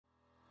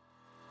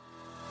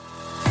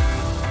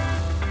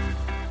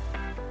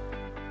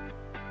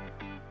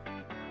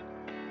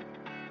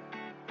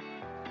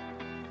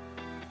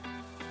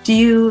Do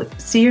you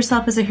see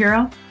yourself as a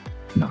hero?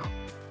 No.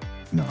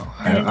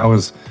 I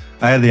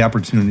had the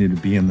opportunity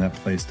to be in that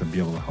place to be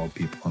able to help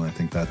people, and I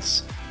think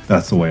that's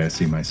the way I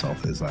see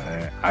myself. Is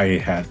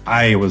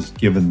I was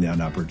given an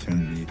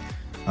opportunity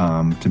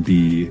to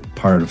be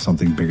part of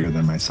something bigger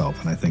than myself,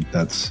 and I think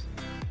that's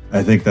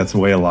the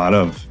way a lot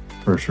of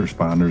first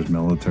responders,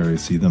 military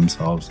see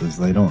themselves. Is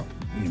they don't,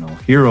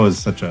 hero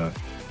is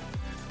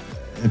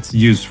it's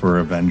used for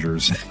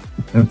Avengers.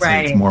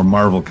 It's more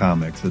Marvel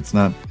comics. It's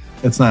not.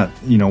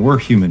 We're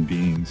human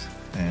beings,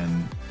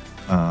 and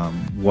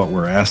what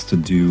we're asked to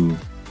do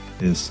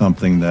is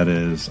something that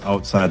is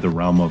outside the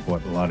realm of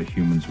what a lot of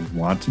humans would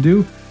want to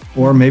do,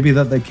 or maybe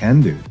that they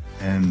can do.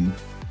 And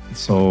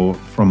so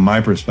from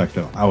my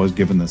perspective, I was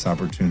given this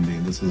opportunity,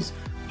 and this is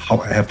how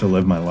I have to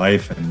live my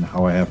life and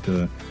how I have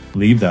to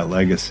leave that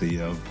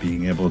legacy of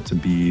being able to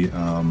be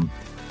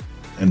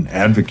an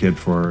advocate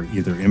for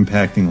either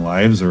impacting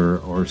lives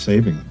or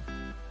saving them.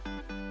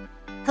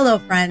 Hello,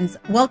 friends.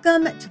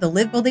 Welcome to the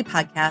Live Boldly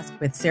podcast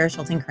with Sarah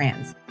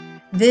Schulten-Kranz.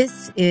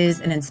 This is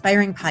an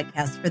inspiring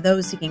podcast for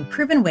those seeking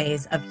proven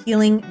ways of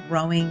healing,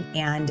 growing,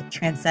 and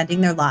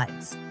transcending their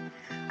lives.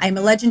 I'm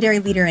a legendary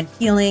leader in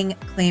healing,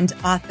 acclaimed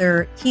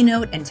author,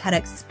 keynote and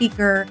TEDx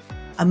speaker,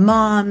 a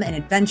mom, an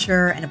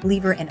adventurer, and a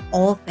believer in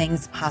all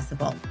things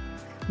possible.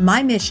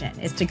 My mission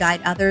is to guide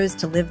others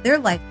to live their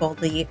life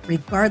boldly,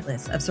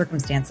 regardless of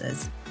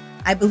circumstances.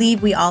 I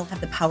believe we all have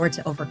the power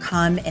to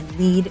overcome and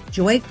lead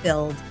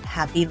joy-filled,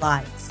 happy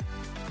lives.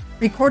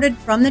 Recorded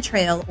from the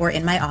trail or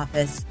in my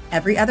office,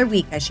 every other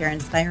week I share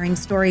inspiring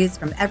stories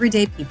from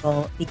everyday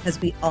people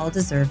because we all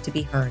deserve to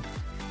be heard.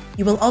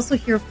 You will also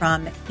hear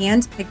from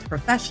hand-picked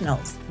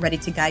professionals ready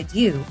to guide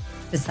you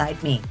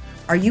beside me.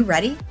 Are you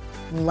ready?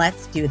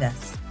 Let's do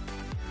this.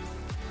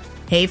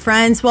 Hey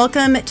friends,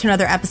 welcome to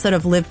another episode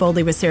of Live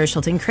Boldly with Sarah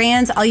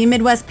Schulten-Kranz. All you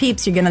Midwest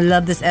peeps, you're going to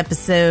love this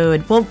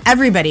episode. Well,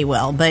 everybody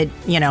will, but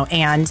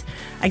and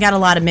I got a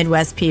lot of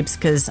Midwest peeps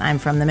because I'm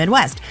from the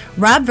Midwest.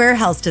 Rob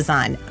Verhelst is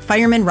on,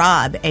 Fireman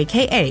Rob,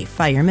 aka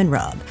Fireman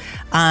Rob.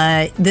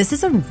 This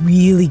is a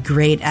really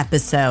great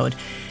episode.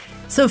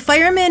 So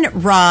Fireman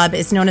Rob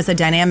is known as a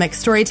dynamic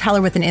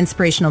storyteller with an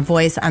inspirational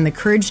voice on the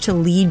courage to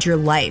lead your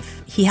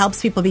life. He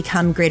helps people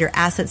become greater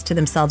assets to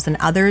themselves and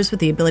others with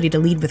the ability to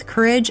lead with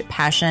courage,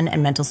 passion,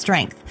 and mental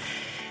strength.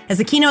 As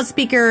a keynote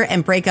speaker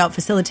and breakout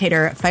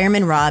facilitator,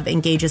 Fireman Rob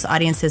engages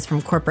audiences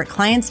from corporate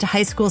clients to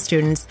high school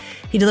students.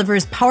 He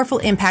delivers powerful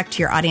impact to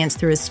your audience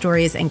through his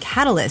stories and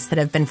catalysts that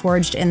have been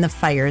forged in the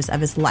fires of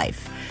his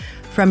life.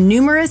 From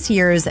numerous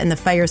years in the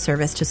fire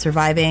service to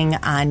surviving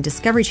on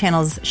Discovery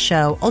Channel's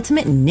show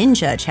Ultimate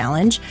Ninja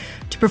Challenge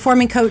to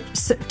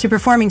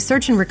performing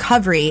search and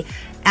recovery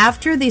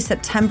after the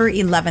September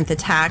 11th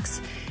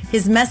attacks,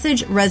 his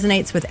message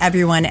resonates with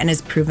everyone and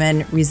has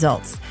proven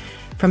results.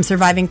 From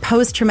surviving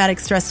post-traumatic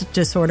stress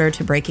disorder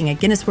to breaking a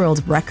Guinness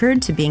World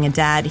Record to being a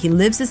dad, he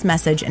lives his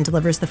message and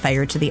delivers the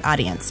fire to the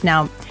audience.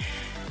 Now,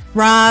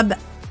 Rob,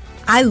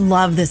 I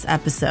love this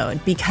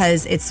episode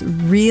because it's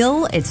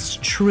real, it's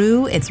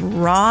true, it's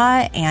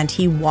raw, and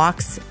he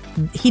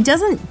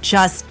doesn't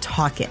just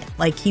talk it,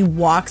 like he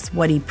walks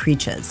what he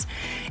preaches.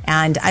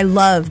 And I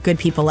love good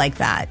people like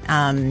that.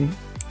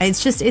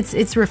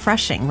 It's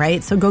refreshing,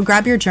 right? So go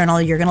grab your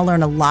journal. You're going to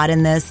learn a lot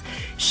in this.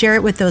 Share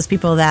it with those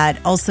people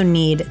that also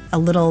need a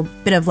little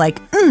bit of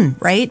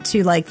right?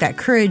 To like that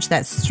courage,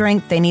 that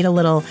strength. They need a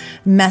little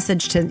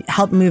message to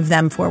help move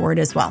them forward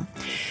as well.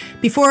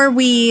 Before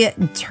we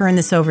turn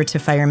this over to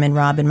Fireman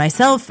Rob and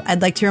myself,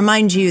 I'd like to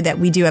remind you that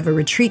we do have a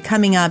retreat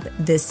coming up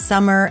this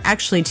summer.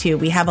 Actually, two.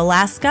 We have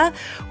Alaska,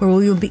 where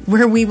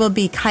we will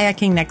be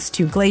kayaking next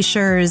to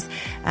glaciers.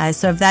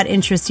 So if that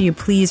interests you,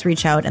 please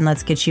reach out and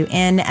let's get you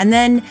in. And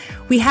then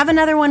we have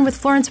another one with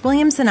Florence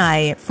Williams and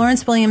I.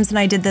 Florence Williams and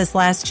I did this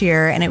last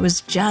year, and it was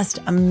just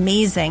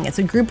amazing. It's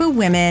a group of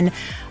women,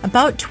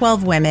 about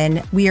 12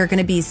 women. We are going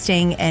to be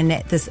staying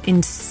in this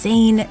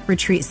insane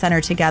retreat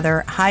center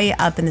together, high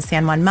up in the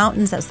San Juan Mountains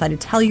outside of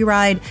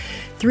Telluride.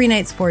 3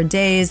 nights, 4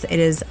 days. It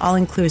is all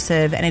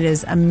inclusive and it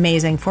is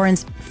amazing.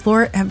 Florence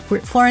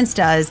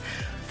does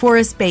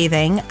forest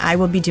bathing. I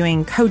will be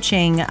doing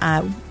coaching,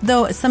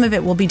 though some of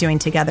it we'll be doing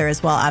together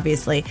as well,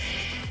 obviously.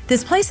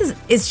 This place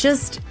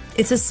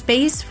it's a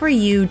space for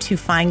you to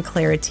find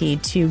clarity,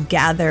 to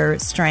gather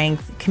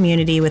strength,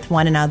 community with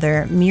one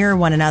another, mirror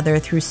one another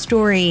through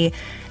story,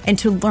 and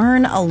to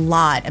learn a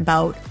lot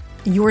about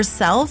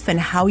yourself and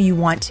how you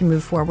want to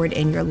move forward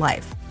in your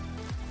life.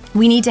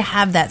 We need to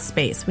have that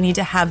space. We need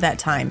to have that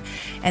time.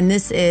 And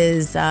this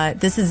is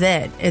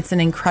it. It's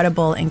an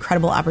incredible,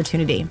 incredible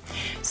opportunity.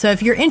 So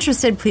if you're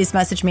interested, please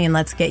message me and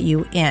let's get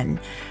you in.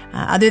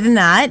 Other than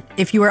that,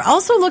 if you are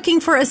also looking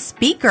for a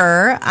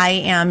speaker, I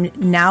am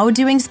now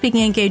doing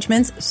speaking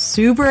engagements.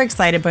 Super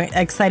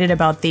excited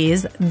about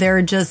these.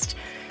 They're just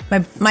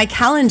my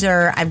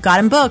calendar, I've got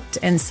them booked.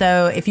 And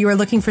so if you are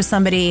looking for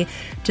somebody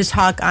to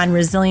talk on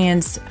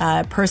resilience,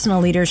 personal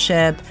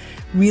leadership,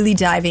 really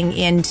diving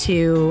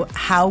into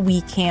how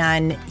we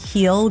can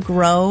heal,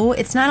 grow.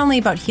 It's not only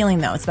about healing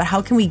though, it's about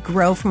how can we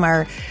grow from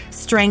our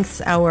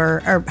strengths,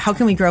 or how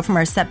can we grow from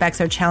our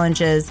setbacks, our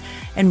challenges,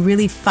 and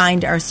really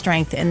find our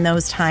strength in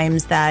those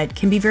times that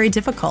can be very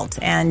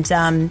difficult. And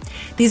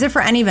these are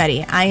for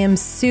anybody. I am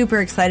super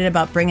excited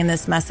about bringing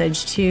this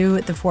message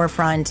to the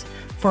forefront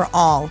for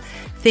all.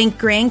 Think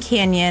Grand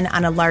Canyon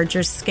on a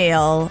larger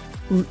scale,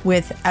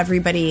 with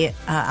everybody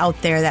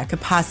out there that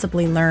could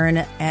possibly learn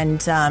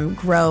and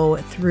grow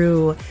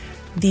through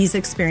these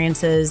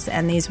experiences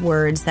and these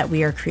words that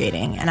we are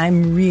creating. And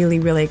I'm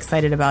really, really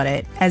excited about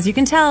it. As you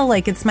can tell,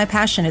 like, it's my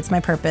passion, it's my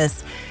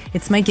purpose,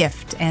 it's my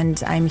gift,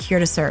 and I'm here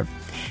to serve.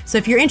 So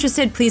if you're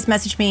interested, please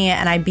message me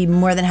and I'd be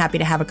more than happy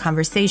to have a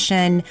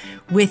conversation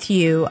with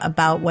you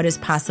about what is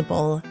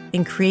possible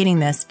in creating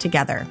this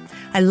together.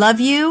 I love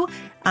you.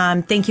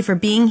 Thank you for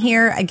being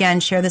here. Again,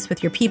 share this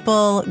with your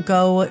people.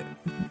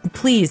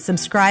 Please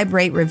subscribe,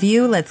 rate,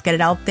 review. Let's get it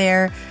out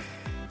there.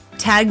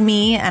 Tag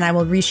me and I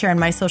will reshare on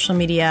my social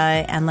media,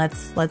 and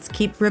let's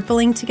keep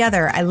rippling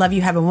together. I love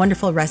you. Have a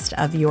wonderful rest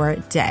of your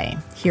day.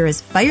 Here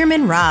is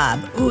Fireman Rob.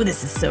 Ooh,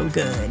 this is so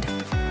good.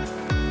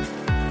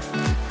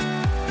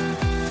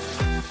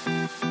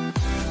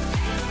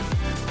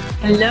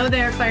 Hello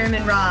there,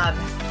 Fireman Rob.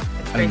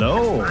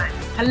 Hello.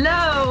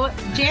 Hello.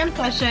 Jam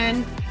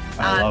session.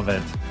 I love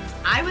it.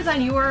 I was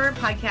on your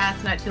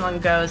podcast not too long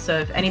ago, so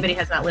if anybody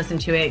has not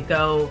listened to it,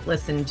 go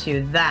listen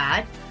to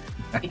that,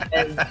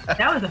 because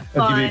that was a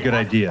fun. That'd be a good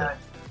idea.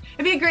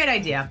 It'd be a great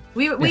idea.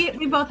 We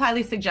both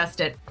highly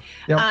suggest it.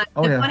 Yep.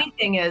 Funny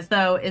thing is,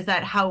 though, is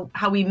that how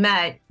we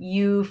met.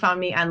 You found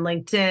me on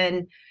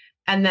LinkedIn,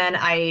 and then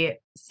I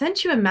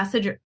sent you a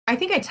message. I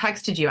think I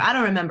texted you. I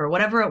don't remember.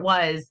 Whatever it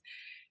was.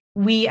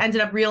 We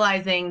ended up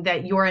realizing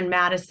that you're in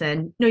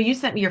Madison. No, you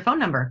sent me your phone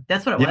number.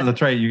 That's what it was. Yeah, that's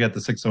right. You got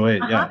the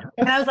 608. Yeah.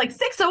 And I was like,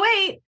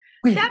 608?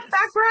 That's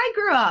back where I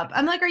grew up.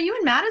 I'm like, are you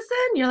in Madison?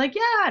 You're like,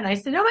 yeah. And I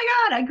said, oh my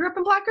God, I grew up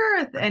in Black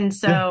Earth. And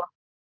so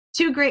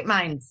two great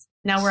minds.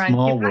 Now we're on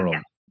small world.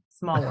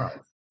 Small world.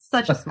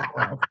 Such a small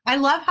world. I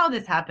love how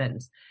this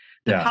happens.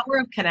 The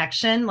power of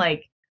connection.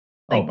 Let's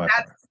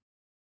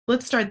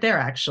start there,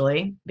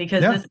 actually,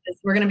 because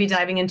we're going to be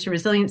diving into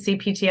resiliency,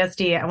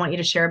 PTSD. I want you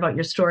to share about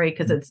your story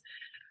because it's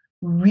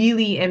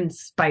really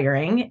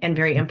inspiring and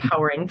very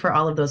empowering for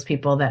all of those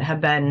people that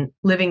have been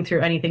living through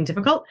anything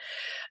difficult.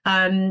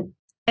 And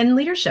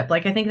leadership.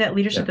 Like, I think that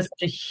leadership is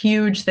such a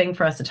huge thing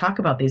for us to talk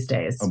about these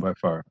days. Oh, by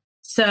far.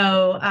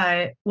 So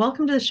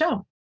welcome to the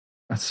show.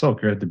 That's so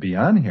good to be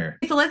on here.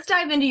 So let's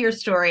dive into your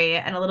story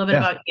and a little bit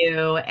about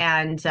you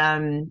and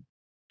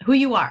who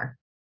you are.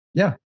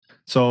 Yeah.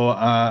 So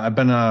I've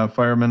been a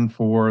fireman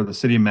for the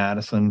city of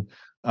Madison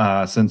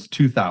since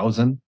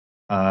 2000.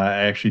 I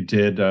actually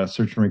did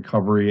search and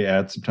recovery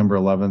at September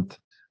 11th.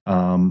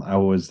 I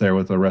was there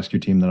with a rescue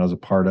team that I was a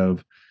part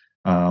of.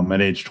 At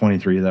age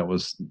 23, that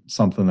was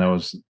something that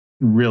was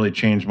really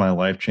changed my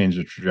life, changed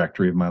the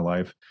trajectory of my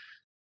life.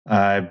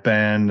 I've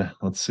been,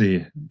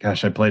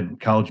 I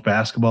played college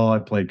basketball. I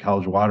played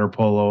college water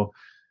polo.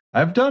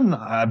 I've done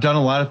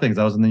a lot of things.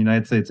 I was in the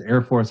United States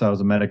Air Force. I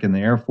was a medic in the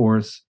Air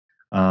Force.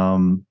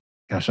 I've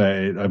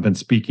been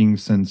speaking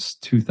since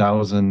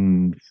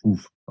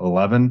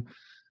 2011.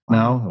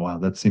 Now, wow,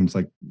 that seems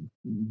like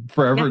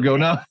forever ago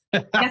now.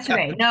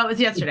 Yesterday. No, it was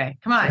yesterday.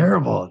 Come on.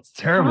 It's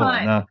terrible.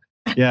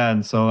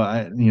 And so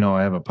I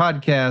have a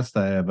podcast.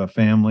 I have a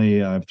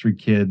family. I have 3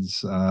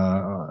 kids,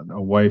 a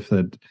wife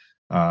that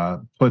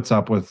puts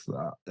up with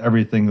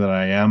everything that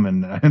I am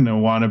and I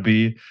want to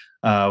be,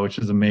 which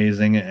is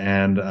amazing.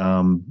 And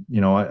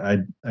I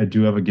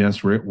do have a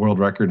Guinness World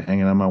Record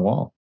hanging on my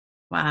wall.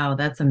 Wow,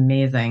 that's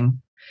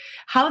amazing.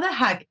 How the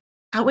heck?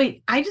 Oh,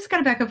 wait, I just got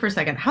to back up for a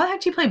second. How the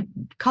heck do you play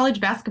college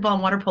basketball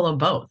and water polo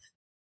both?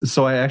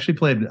 So I actually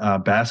played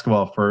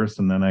basketball first,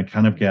 and then I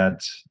kind of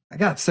got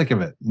sick of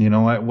it.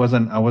 I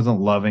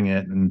wasn't loving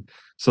it. And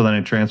so then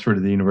I transferred to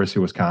the University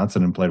of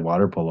Wisconsin and played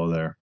water polo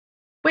there.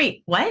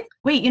 Wait, what?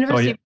 Wait,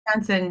 University of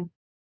Wisconsin?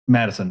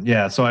 Madison.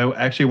 Yeah. So I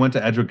actually went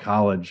to Edgewood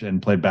College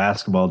and played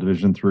basketball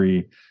Division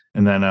III.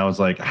 And then I was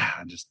like,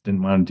 I just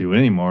didn't want to do it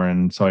anymore.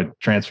 And so I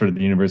transferred to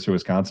the University of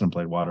Wisconsin and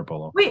played water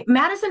polo. Wait,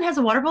 Madison has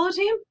a water polo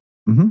team?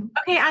 Mm-hmm.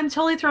 Okay, I'm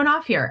totally thrown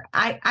off here.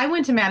 I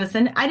went to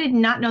Madison. I did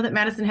not know that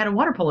Madison had a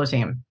water polo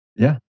team.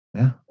 Yeah.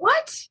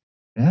 What?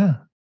 Yeah.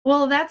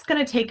 Well, that's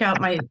going to take out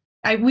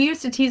we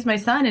used to tease my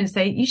son and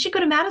say, you should go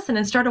to Madison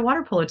and start a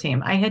water polo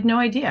team. I had no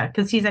idea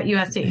because he's at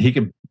USC. He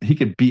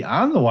could be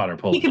on the water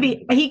polo. He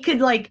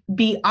could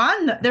be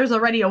on there's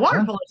already a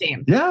water polo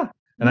team. Yeah.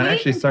 And I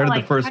actually started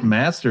the first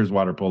Masters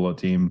water polo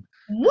team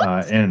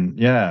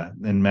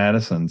in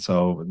Madison.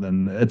 So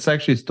then it's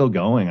actually still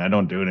going. I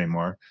don't do it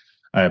anymore.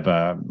 I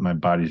have my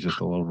body's just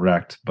a little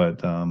wrecked,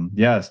 but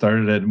I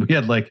started it. We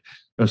had it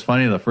was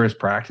funny. The first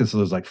practice,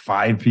 there was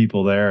 5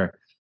 people there.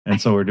 And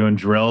so we're doing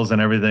drills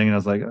and everything. And I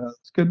was like,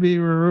 this could be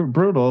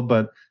brutal,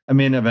 but I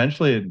mean,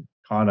 eventually it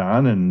caught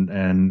on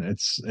and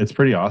it's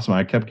pretty awesome.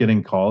 I kept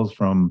getting calls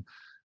from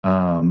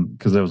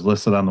because it was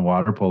listed on the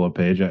water polo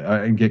page.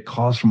 I get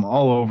calls from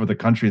all over the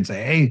country and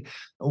say, "Hey,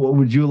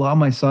 would you allow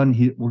my son?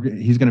 He's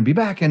going to be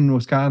back in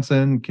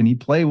Wisconsin. Can he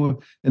play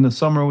in the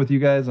summer with you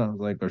guys?" And I was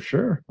like, "Oh,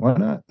 sure, why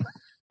not?"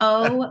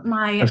 Oh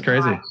my That's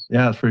crazy. gosh.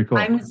 Yeah, it's pretty cool.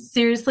 I'm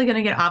seriously going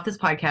to get off this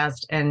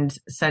podcast and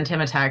send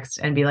him a text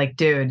and be like,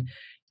 dude,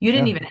 you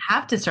didn't even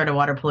have to start a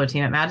water polo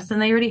team at Madison.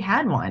 They already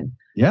had one.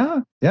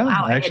 Yeah.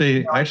 Wow, I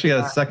actually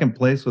got second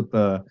place with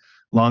the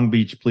Long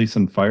Beach Police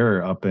and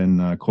Fire up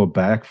in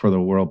Quebec for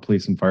the World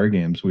Police and Fire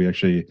Games. We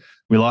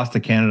lost to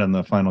Canada in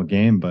the final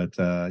game, but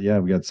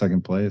we got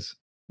second place.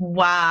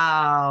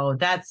 Wow,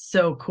 that's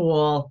so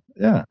cool.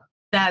 Yeah,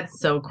 that's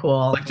so cool.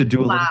 I like to do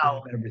a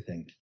little bit of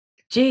everything.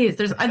 Jeez,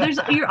 there's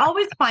you're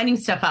always finding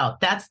stuff out.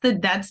 That's the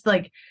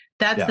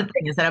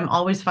thing, is that I'm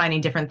always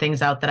finding different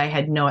things out that I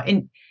had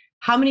and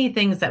how many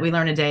things that we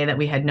learn a day that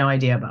we had no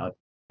idea about.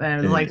 And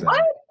I was like,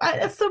 what?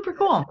 That's super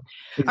cool.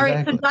 Exactly. All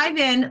right, so dive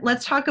in.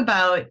 Let's talk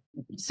about,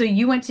 so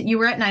you were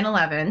at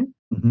 9/11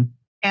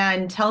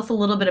 and tell us a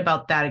little bit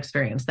about that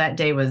experience. That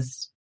day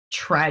was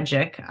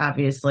tragic,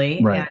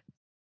 obviously. Right. And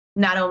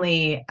not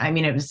only, I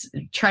mean, it was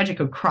tragic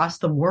across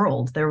the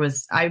world. There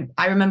was, I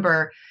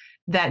remember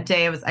that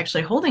day I was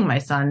actually holding my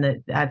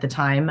son at the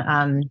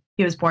time.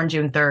 He was born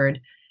June 3rd.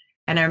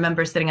 And I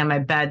remember sitting on my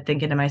bed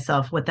thinking to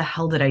myself, what the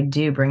hell did I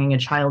do bringing a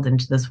child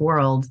into this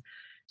world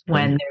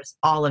when there's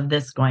all of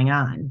this going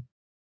on?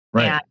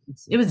 Right. And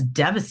it was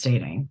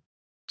devastating.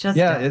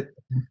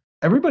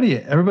 Everybody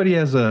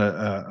has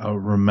a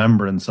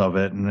remembrance of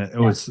it. And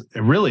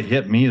it really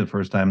hit me the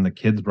first time the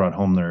kids brought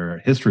home their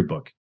history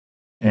book.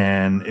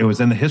 And it was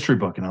in the history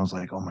book. And I was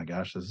like, oh my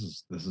gosh,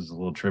 this is a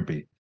little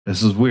trippy.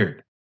 This is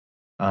weird.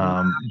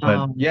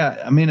 But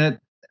yeah, I mean,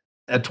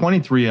 at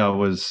 23,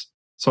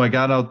 I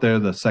got out there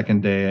the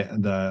second day,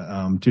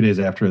 2 days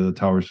after the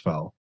towers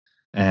fell.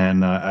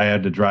 And I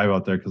had to drive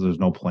out there because there's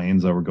no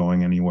planes that were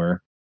going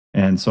anywhere.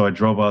 And so I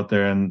drove out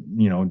there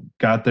and,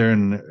 got there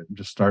and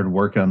just started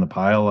working on the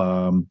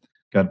pile.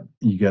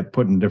 You get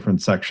put in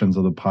different sections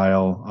of the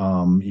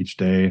pile each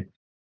day.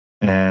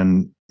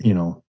 And,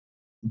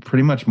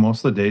 pretty much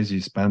most of the days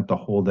you spent the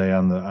whole day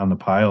on the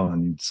pile,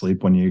 and you'd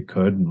sleep when you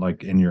could,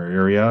 like in your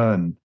area.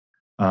 And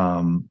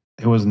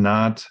it was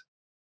not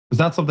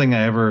something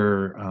I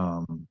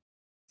ever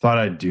thought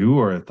I'd do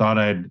or thought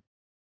I'd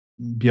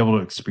be able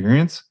to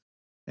experience.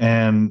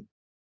 And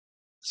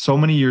so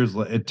many years,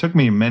 it took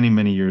me many,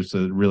 many years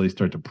to really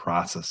start to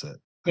process it.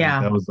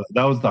 Yeah.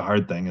 That was the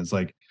hard thing. It's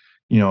like,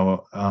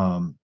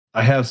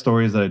 I have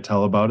stories that I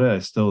tell about it. I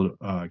still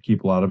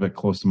keep a lot of it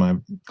close to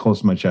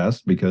my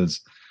chest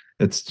because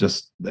it's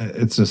just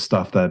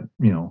stuff that,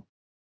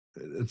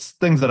 it's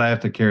things that I have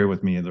to carry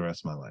with me the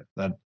rest of my life.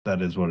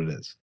 That is what it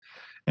is.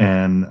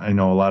 And I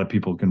know a lot of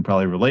people can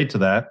probably relate to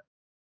that,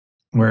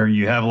 where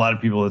you have a lot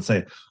of people that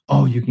say,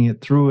 oh, you can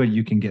get through it.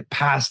 You can get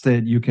past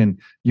it. You can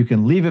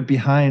leave it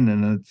behind.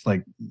 And it's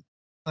like,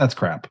 that's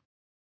crap.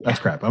 That's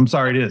crap. I'm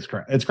sorry. It is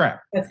crap. It's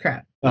crap. That's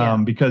crap.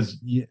 Because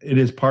it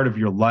is part of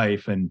your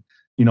life. And,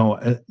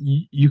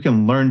 you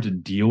can learn to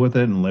deal with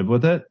it and live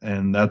with it.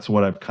 And that's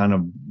what I've kind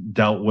of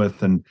dealt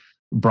with and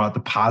brought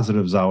the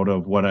positives out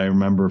of what I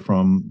remember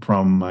from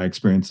my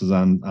experiences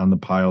on the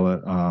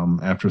pilot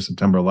after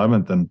September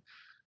 11th. And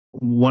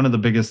one of the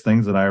biggest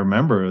things that I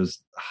remember is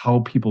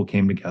how people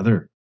came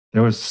together.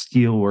 There was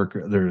steel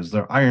workers,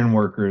 there iron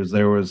workers,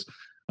 there was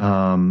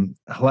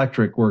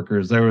electric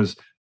workers, there was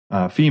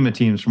FEMA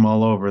teams from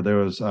all over, there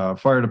was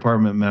fire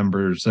department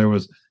members, there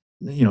was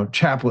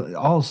chaplain,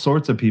 all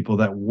sorts of people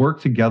that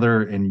worked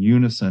together in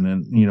unison.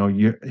 And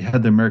you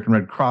had the American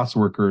Red Cross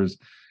workers,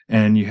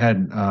 and you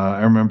had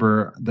I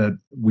remember that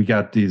we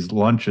got these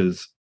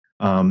lunches.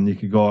 You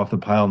could go off the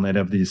pile and they'd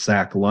have these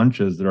sack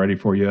lunches that are ready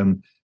for you.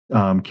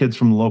 And kids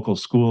from local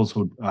schools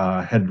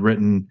had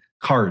written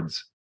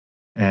cards,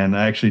 and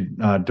I actually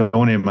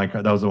donated my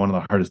card. That was one of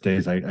the hardest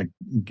days. I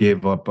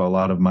gave up a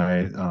lot of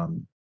my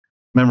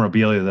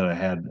memorabilia that I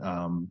had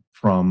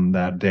from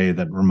that day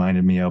that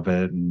reminded me of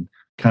it and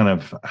kind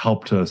of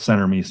helped to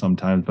center me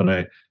sometimes.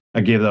 But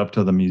I gave that up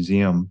to the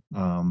museum,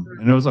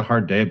 and it was a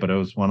hard day. But it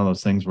was one of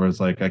those things where it's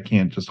like, I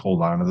can't just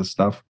hold on to this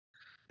stuff.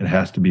 It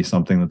has to be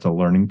something that's a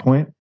learning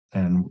point.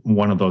 And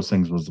one of those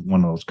things was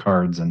one of those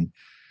cards. And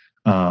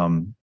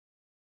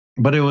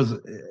but it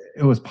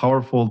was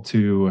powerful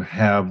to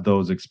have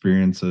those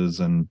experiences.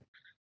 And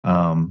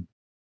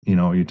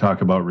you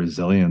talk about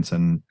resilience,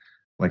 and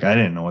like, I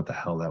didn't know what the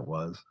hell that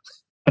was.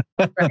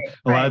 Right.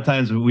 A lot of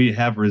times we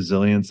have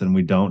resilience and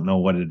we don't know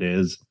what it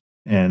is,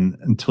 and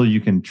until you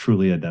can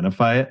truly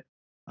identify it,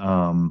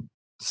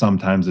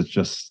 sometimes it's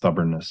just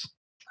stubbornness.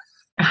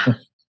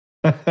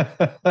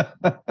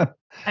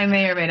 I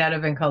may or may not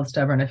have been called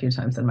stubborn a few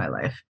times in my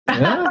life.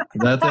 There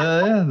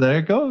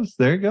it goes.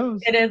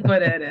 It is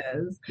what it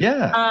is.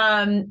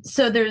 Yeah.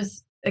 So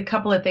there's a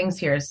couple of things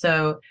here.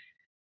 So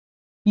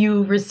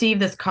you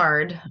received this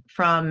card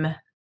from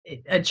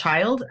a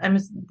child.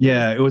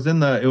 It was in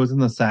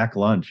the sack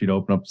lunch. You'd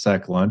open up the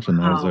sack lunch, and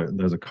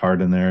there's a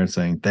card in there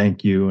saying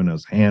thank you, and it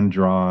was hand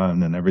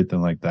drawn and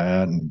everything like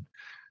that, and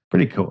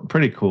pretty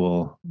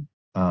cool.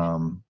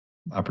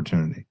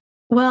 opportunity.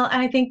 Well,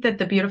 and I think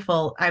that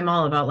I'm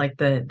all about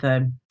like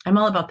I'm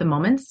all about the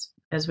moments,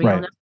 as we all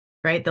Right. know,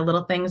 right? The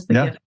little things,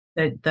 Yeah.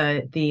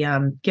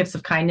 the gifts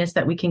of kindness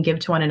that we can give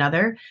to one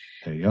another.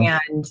 There you go.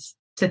 And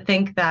to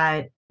think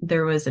that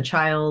there was a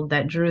child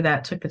that drew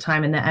that, took the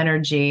time and the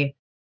energy,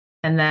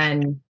 and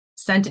then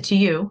sent it to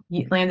you,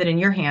 landed in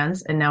your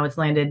hands, and now it's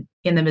landed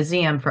in the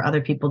museum for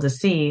other people to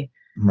see.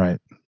 Right.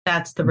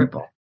 That's the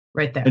ripple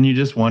right there. And you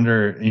just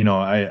wonder,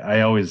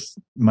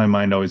 my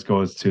mind always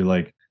goes to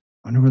like,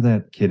 I wonder where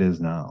that kid is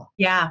now.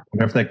 Yeah. I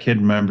wonder if that kid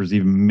remembers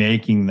even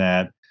making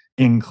that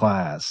in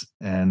class.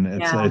 And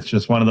it's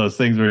just one of those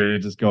things where you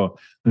just go,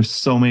 there's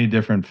so many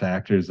different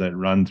factors that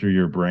run through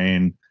your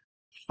brain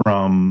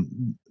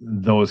from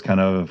those kind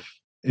of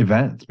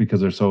events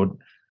because they're so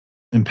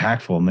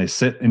impactful and they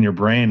sit in your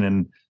brain.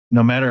 And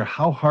no matter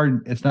how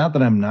hard, it's not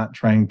that I'm not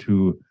trying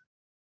to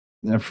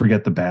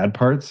forget the bad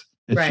parts.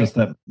 It's just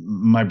that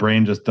my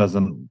brain just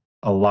doesn't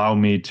allow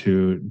me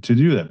to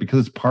do that because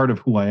it's part of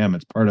who I am.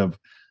 It's part of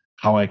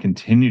how I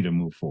continue to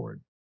move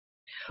forward.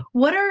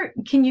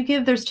 Can you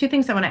give, there's two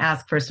things I want to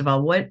ask. First of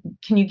all,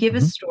 can you give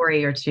a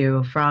story or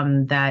two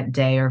from that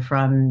day or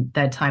from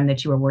that time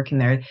that you were working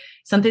there,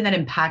 something that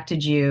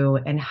impacted you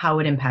and how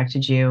it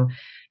impacted you?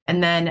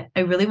 And then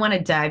I really want to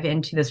dive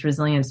into this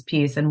resilience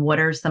piece and what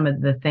are some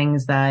of the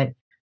things that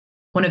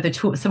what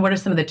are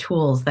some of the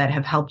tools that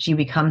have helped you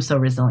become so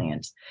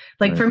resilient?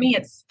 Like for me,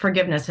 it's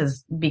forgiveness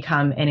has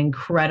become an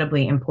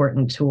incredibly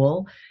important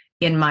tool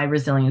in my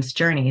resilience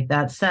journey.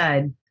 That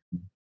said,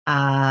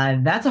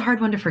 that's a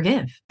hard one to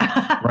forgive.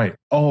 Right.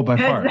 Oh, by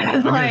far.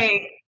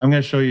 I'm going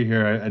to show you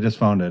here. I just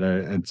found it.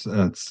 This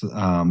is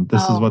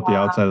what the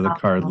outside of the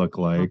card looked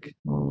like.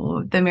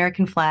 The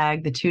American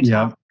flag, the two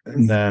tops.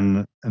 And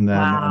then on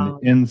the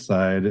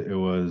inside, it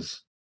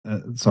was,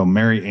 so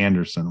Mary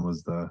Anderson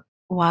was the.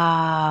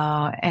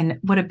 Wow. And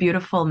what a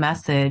beautiful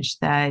message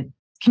can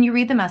you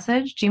read the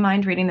message? Do you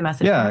mind reading the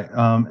message?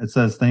 Yeah. It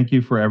says, thank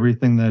you for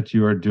everything that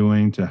you are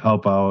doing to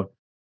help out.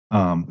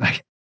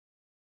 And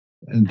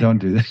don't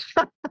do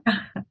that.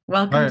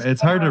 Welcome.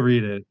 It's hard to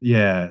read it.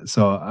 Yeah.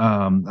 So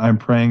I'm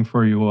praying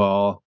for you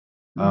all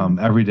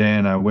every day,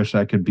 and I wish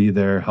I could be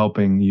there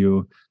helping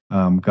you.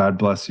 God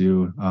bless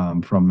you,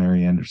 from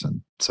Mary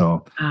Anderson.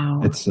 So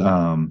it's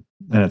and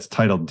it's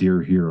titled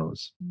Dear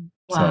Heroes.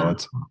 Wow.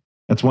 So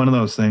it's one of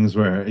those things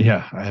where,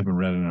 I haven't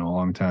read it in a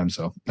long time.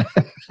 So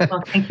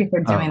well, thank you for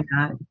doing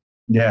that.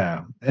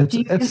 Yeah.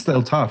 It's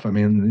still tough. I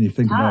mean, you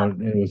think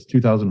about it was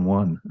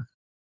 2001.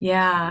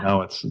 Yeah.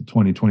 Now it's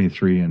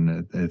 2023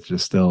 and it's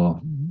just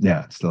still,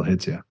 it still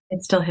hits you.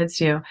 It still hits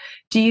you.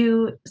 Do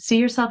you see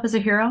yourself as a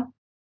hero?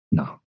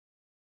 No.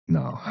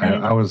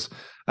 I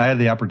had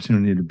the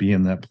opportunity to be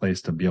in that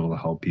place to be able to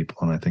help people.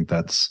 And I think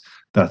that's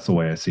the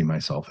way I see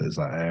myself is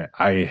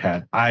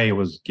I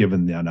was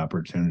given that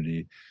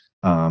opportunity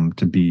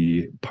to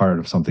be part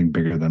of something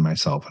bigger than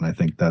myself. And I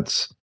think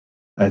that's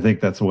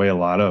the way a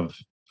lot of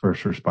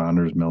first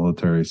responders,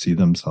 military see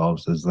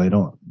themselves is they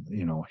don't,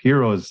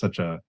 hero is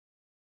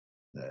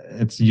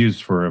it's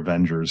used for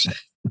Avengers.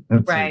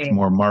 It's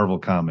more Marvel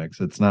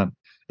comics. It's not,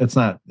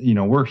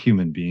 we're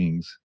human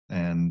beings.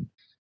 And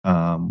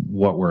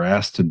what we're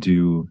asked to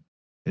do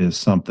is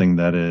something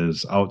that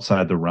is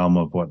outside the realm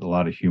of what a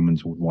lot of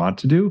humans would want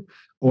to do,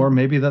 or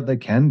maybe that they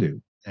can do.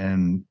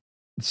 And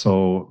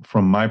so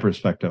from my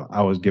perspective,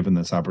 I was given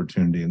this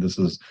opportunity, and this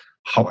is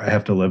how I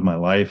have to live my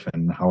life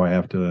and how I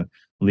have to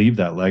leave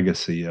that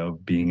legacy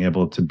of being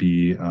able to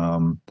be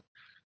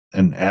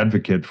an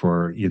advocate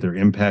for either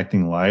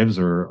impacting lives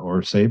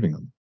or saving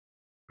them.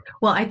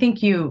 Well, I think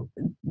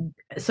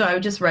so I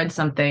just read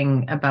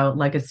something about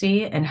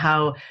legacy and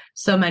how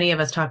so many of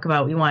us talk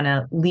about we want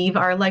to leave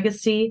our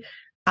legacy.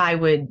 I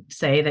would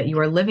say that you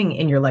are living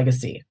in your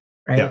legacy,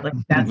 right? Yeah, like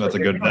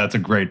that's a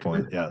great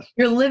point. Yes.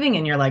 You're living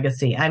in your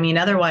legacy. I mean,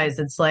 otherwise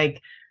it's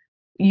like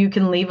you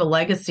can leave a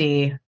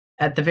legacy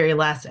at the very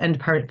last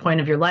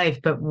point of your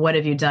life, but what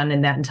have you done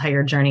in that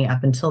entire journey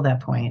up until that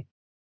point?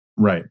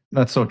 Right.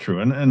 That's so true.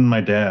 And my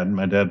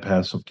dad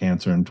passed of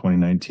cancer in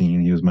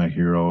 2019. He was my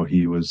hero.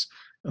 He was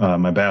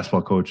my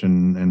basketball coach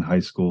in high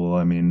school.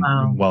 I mean,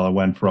 while I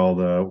went for all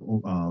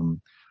the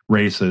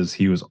races,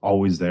 he was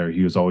always there.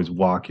 He was always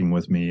walking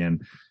with me.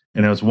 And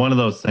it was one of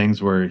those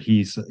things where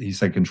he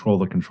said, control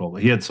the control.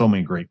 He had so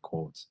many great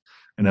quotes.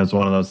 And it was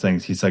one of those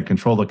things, he said,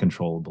 control the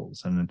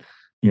controllables. And,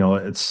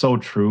 it's so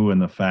true in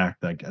the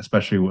fact that,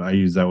 especially I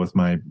use that with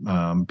my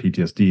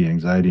PTSD,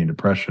 anxiety and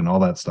depression, all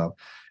that stuff,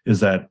 is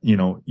that,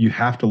 you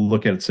have to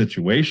look at a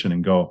situation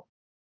and go,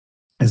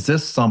 is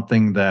this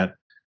something that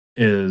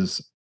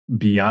is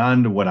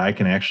beyond what I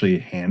can actually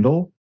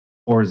handle?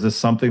 Or is this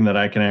something that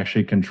I can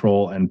actually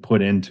control and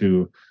put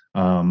into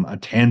a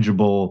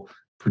tangible,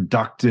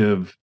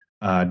 productive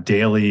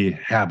daily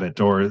habit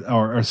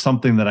or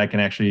something that I can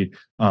actually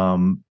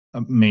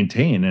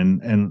maintain?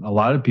 And a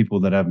lot of people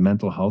that have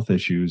mental health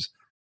issues,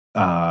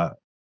 a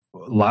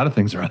lot of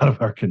things are out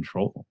of our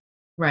control.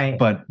 Right.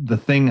 But the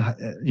thing,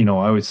 I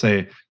always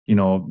say,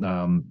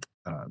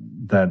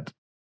 that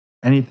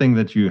anything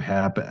that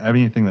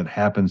anything that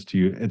happens to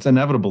you, it's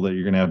inevitable that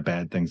you're going to have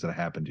bad things that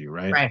happen to you,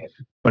 right? Right.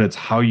 But it's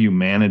how you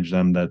manage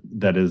them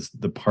that is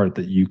the part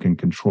that you can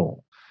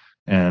control.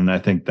 And I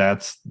think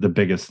that's the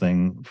biggest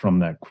thing from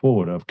that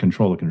quote of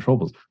control the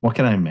controllables. What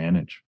can I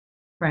manage?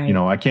 Right.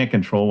 I can't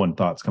control when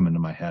thoughts come into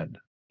my head.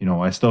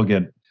 I still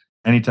get,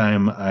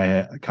 anytime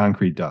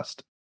concrete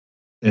dust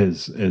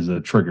is a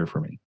trigger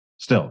for me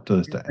still to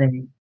this day.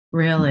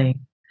 Really.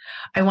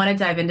 I want to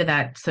dive into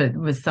that. So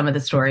with some of the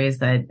stories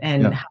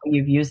and how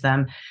you've used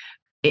them.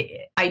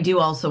 I do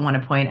also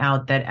want to point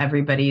out that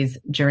everybody's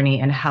journey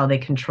and how they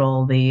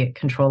control the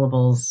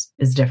controllables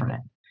is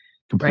different.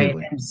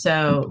 Completely. Right. And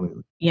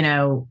so,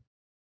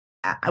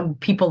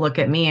 people look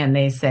at me and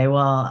they say,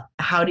 well,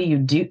 how do you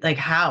do, like,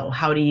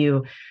 how do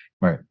you,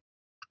 right.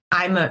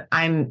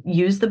 I'm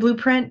use the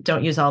blueprint.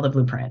 Don't use all the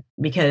blueprint,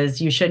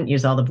 because you shouldn't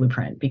use all the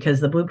blueprint,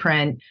 because the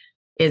blueprint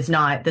is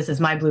not, this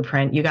is my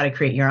blueprint. You got to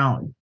create your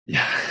own.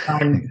 Yeah.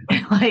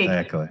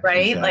 Exactly.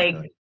 Right.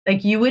 Exactly.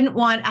 Like you wouldn't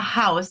want a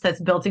house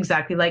that's built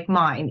exactly like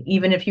mine.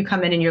 Even if you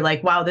come in and you're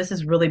like, wow, this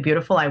is really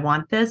beautiful, I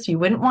want this. You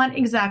wouldn't want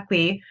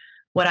exactly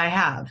what I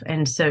have.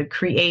 And so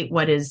create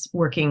what is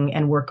working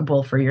and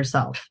workable for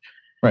yourself.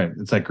 Right.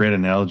 It's that great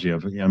analogy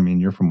of,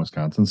 you're from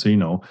Wisconsin,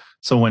 so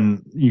so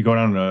when you go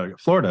down to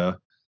Florida,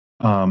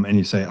 and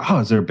you say, oh,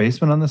 is there a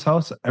basement on this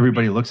house?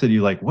 Everybody looks at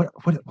you like, what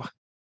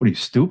are you,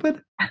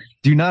 stupid?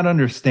 Do you not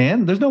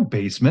understand? There's no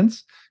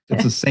basements.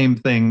 It's the same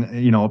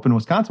thing, up in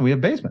Wisconsin, we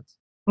have basements.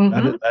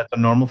 Mm-hmm. That's a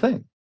normal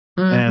thing.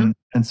 Mm-hmm.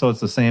 And so it's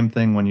the same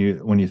thing when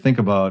you think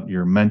about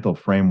your mental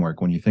framework,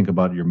 when you think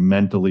about your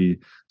mentally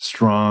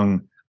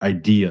strong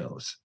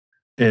ideas,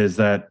 is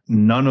that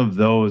none of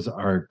those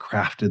are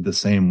crafted the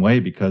same way,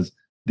 because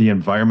the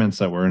environments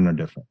that we're in are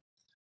different.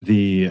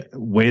 The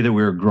way that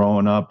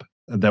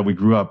we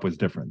grew up was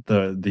different.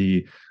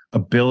 The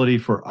ability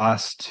for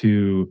us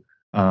to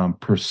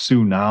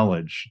pursue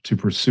knowledge, to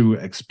pursue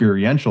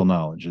experiential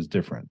knowledge is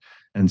different.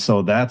 And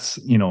so that's,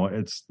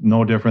 it's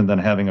no different than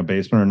having a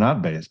basement or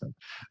not basement.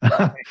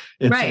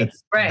 You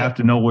have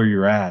to know where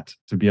you're at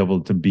to be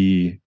able to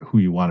be who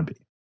you want to be.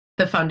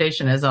 The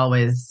foundation is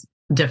always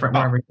different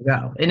wherever you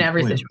go, in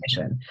every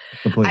situation.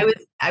 Completely.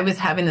 I was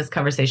having this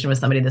conversation with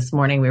somebody this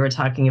morning. We were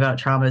talking about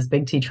traumas,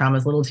 big T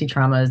traumas, little T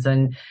traumas,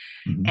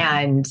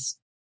 and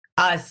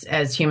us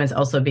as humans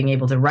also being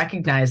able to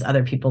recognize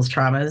other people's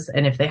traumas,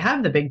 and if they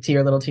have the big T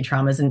or little T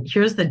traumas. And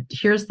here's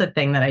the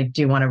thing that I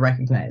do want to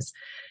recognize.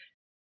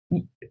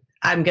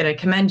 I'm going to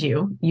commend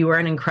you. You are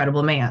an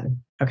incredible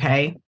man.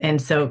 Okay.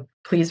 And so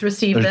please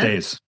receive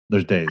this.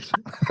 There's days.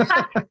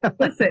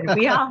 Listen,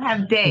 we all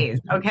have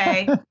days.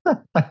 Okay.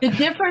 The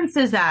difference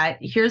is that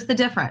here's the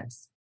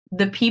difference.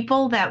 The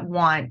people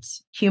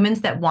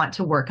humans that want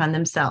to work on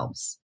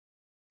themselves,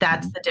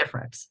 that's the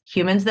difference.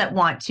 Humans that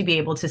want to be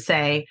able to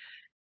say,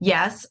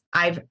 yes,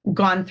 I've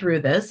gone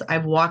through this.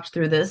 I've walked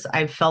through this.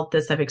 I've felt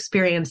this. I've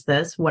experienced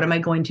this. What am I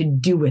going to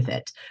do with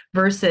it?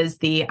 Versus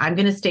I'm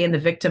going to stay in the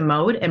victim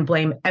mode and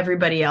blame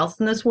everybody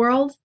else in this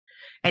world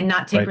and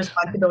not take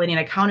responsibility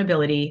and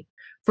accountability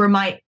for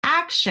my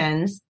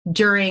actions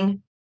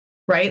during,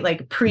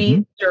 like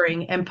pre,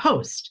 during, and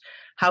post.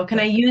 How can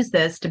I use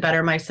this to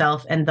better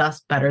myself and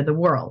thus better the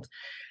world?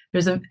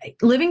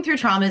 Living through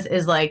traumas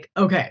is like,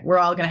 okay, we're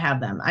all going to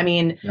have them.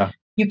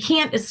 You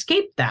can't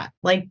escape that.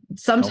 Like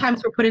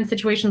sometimes we're put in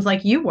situations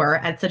like you were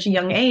at such a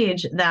young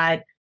age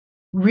that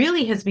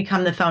really has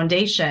become the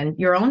foundation,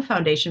 your own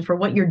foundation for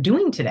what you're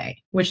doing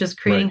today, which is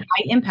creating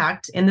high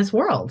impact in this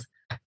world.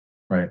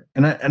 Right.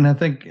 And I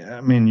think,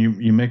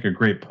 you make a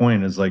great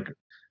point, is like,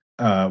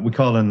 we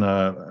call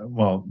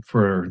it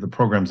for the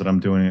programs that I'm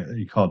doing,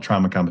 you call it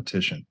trauma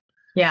competition.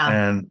 Yeah.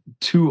 And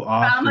too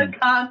often. Trauma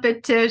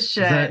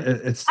competition.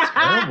 It's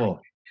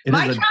terrible.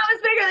 My trauma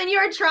is bigger than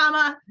your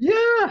trauma.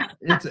 Yeah,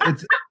 it's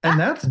and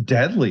that's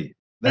deadly.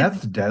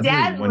 That's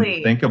deadly when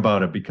you think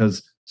about it,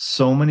 because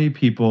so many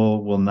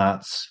people will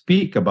not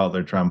speak about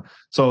their trauma.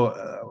 So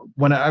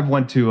when I've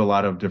went to a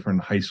lot of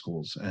different high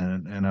schools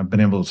and I've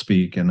been able to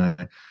speak, and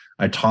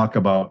I talk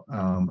about,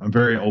 I'm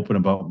very open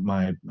about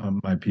my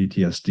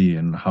PTSD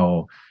and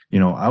how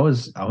I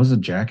was a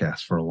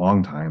jackass for a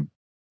long time.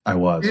 I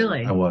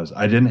was.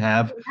 I didn't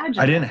have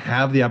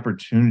the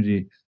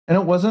opportunity. And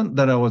it wasn't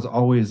that I was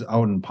always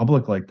out in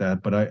public like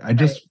that, but I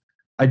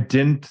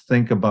didn't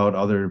think about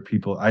other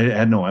people. I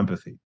had no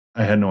empathy.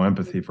 I had no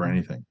empathy for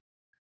anything,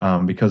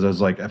 because I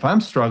was like, if I'm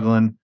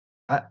struggling,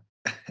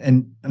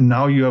 and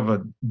now you have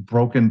a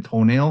broken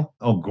toenail.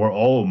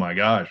 Oh my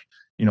gosh!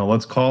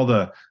 Let's call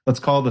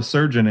the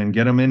surgeon and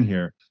get him in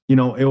here.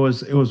 It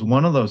was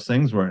one of those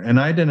things where, and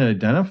I didn't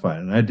identify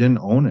it, and I didn't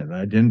own it.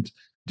 I didn't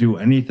do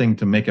anything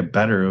to make it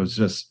better. It was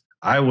just,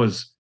 I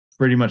was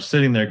pretty much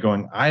sitting there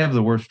going, I have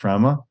the worst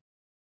trauma,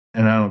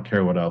 and I don't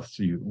care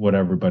what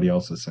everybody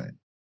else is saying.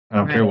 I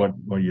don't care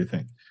what you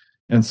think.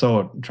 And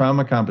so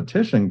trauma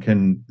competition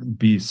can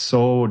be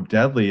so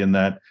deadly in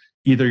that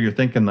either you're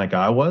thinking like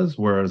I was,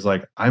 whereas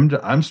like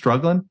I'm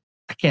struggling,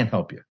 I can't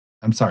help you.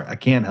 I'm sorry, I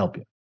can't help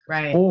you.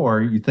 Right.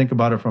 Or you think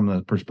about it from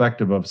the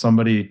perspective of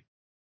somebody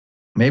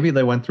maybe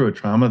they went through a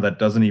trauma that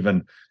doesn't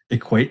even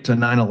equate to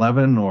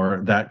 9/11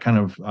 or that kind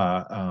of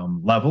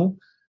level.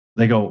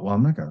 They go, well,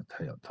 I'm not going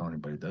to tell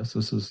anybody this.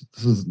 This is.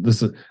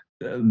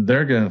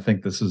 They're going to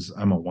think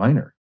I'm a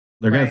whiner.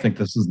 They're going to think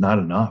this is not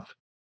enough.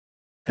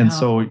 And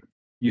so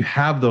you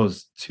have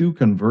those two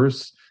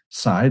converse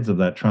sides of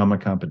that trauma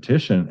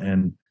competition,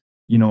 and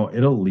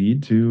it'll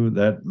lead to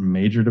that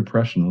major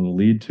depression. It'll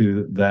lead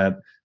to that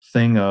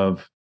thing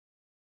of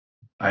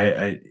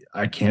I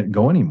can't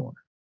go anymore,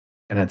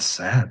 and it's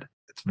sad.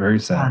 It's very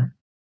sad.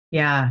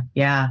 Yeah.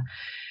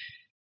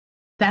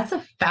 That's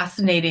a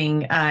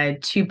fascinating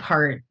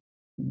two-part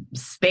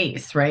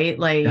space, right?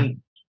 Like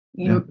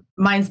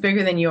mine's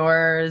bigger than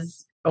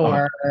yours,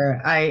 or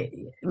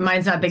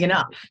mine's not big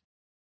enough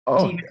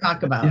to even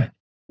talk about.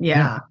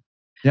 Yeah.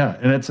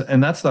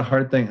 And that's the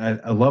hard thing.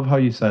 I love how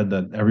you said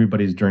that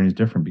everybody's journey is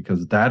different,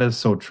 because that is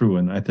so true.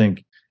 And I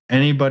think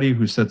anybody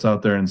who sits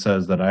out there and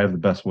says that I have the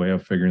best way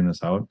of figuring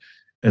this out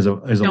is a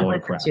load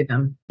of crap.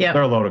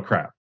 They're a load of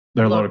crap.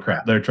 They're a load of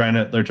crap. They're trying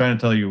to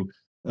tell you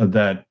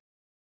that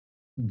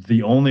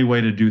the only way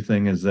to do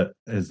things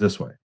is this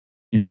way.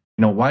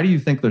 Why do you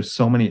think there's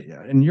so many?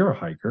 And you're a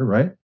hiker,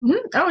 right?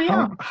 Mm-hmm. Oh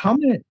yeah. How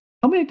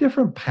many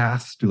different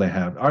paths do they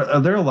have? Are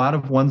there a lot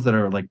of ones that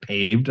are like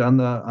paved on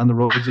the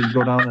roads that you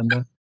go down?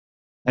 And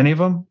any of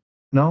them?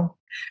 No.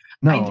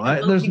 I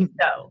don't think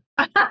so.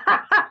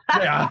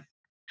 Yeah.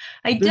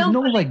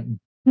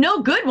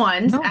 No good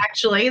ones,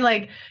 actually.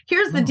 Like,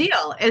 here's the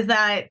deal: is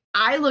that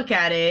I look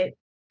at it.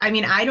 I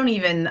mean,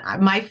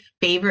 my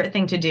favorite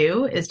thing to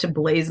do is to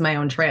blaze my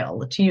own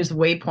trail, to use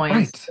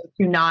waypoints,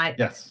 to not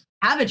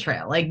have a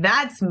trail. Like,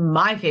 that's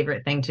my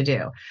favorite thing to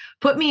do.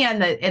 Put me in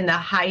the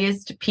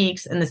highest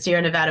peaks in the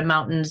Sierra Nevada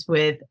mountains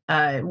with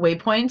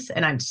waypoints,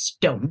 and I'm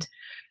stoked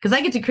because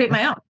I get to create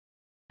my own.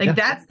 Like,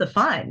 that's the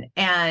fun.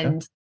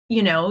 And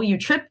you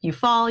trip, you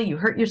fall, you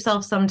hurt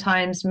yourself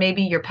sometimes.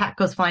 Maybe your pack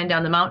goes flying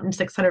down the mountain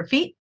 600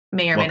 feet.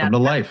 May or may not. Welcome to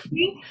life.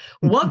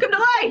 Welcome to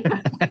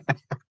life.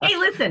 Hey,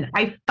 listen,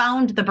 I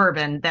found the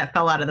bourbon that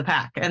fell out of the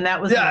pack, and that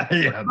was that's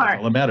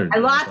all that matters. I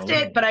lost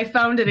it, but I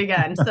found it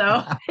again.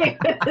 So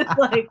it's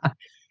like,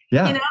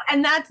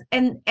 and that's,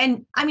 and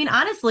I mean,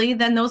 honestly,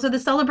 then those are the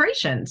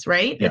celebrations,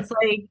 right? Yeah. It's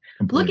like,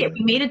 completely. Look,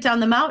 we made it down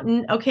the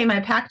mountain. Okay,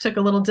 my pack took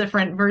a little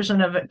different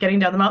version of getting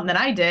down the mountain than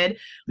I did.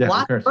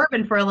 Lost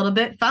bourbon for a little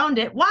bit, found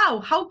it.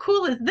 Wow, how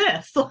cool is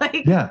this?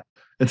 Like,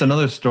 it's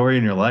another story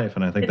in your life.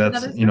 And I think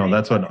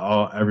that's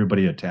what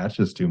everybody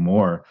attaches to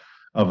more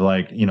of,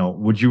 like,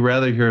 would you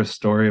rather hear a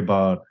story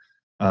about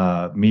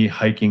me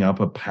hiking up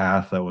a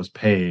path that was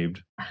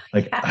paved?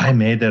 Like, I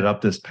made it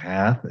up this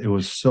path. It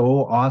was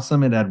so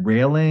awesome. It had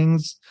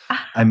railings.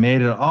 I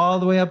made it all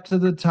the way up to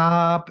the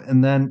top.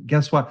 And then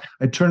guess what?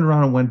 I turned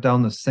around and went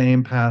down the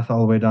same path all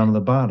the way down to the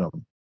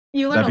bottom.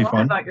 You learn a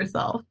lot about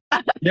yourself.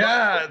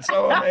 Yeah, it's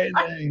so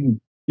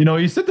amazing.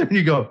 You sit there and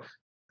you go,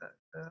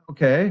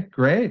 okay,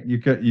 great. You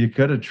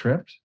could have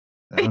tripped.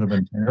 That would have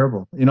been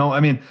terrible. I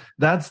mean,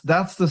 that's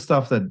the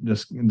stuff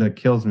that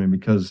kills me,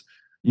 because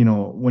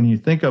when you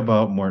think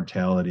about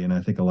mortality, and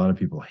I think a lot of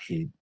people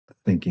hate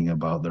thinking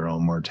about their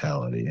own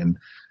mortality, and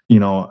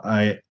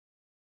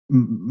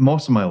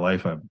most of my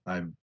life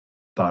I've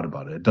thought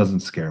about it. It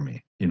doesn't scare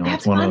me. That's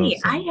it's one funny.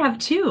 Of those things. I have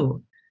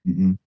too.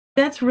 Mm-hmm.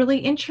 That's really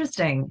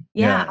interesting.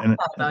 Yeah, I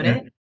thought about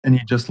it. And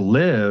you just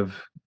live.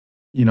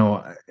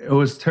 It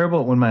was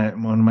terrible when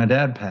my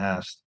dad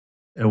passed.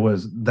 It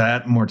was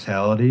that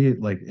mortality,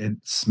 like, it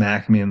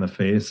smacked me in the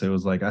face. It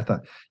was like, I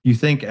thought, you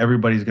think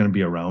everybody's going to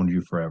be around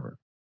you forever,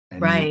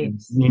 and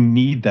you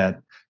need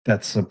that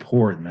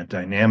support and that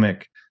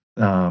dynamic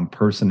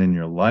person in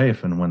your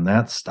life. And when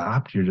that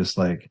stopped, you're just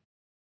like,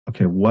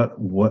 okay,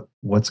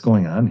 what's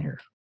going on here?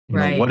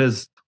 What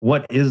is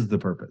the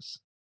purpose?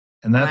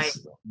 And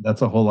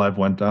that's a hole I've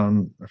went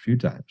down a few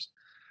times.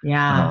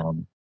 Yeah.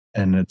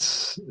 And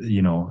it's,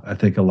 I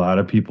think a lot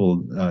of people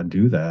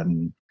do that.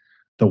 And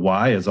the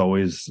why is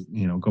always,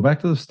 go back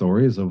to the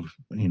stories of,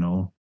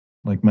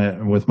 like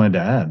with my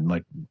dad,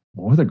 like,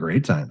 what were the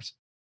great times?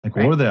 Like,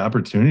 what were the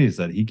opportunities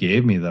that he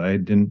gave me that I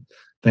didn't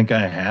think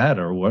I had?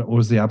 Or what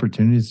was the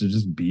opportunities to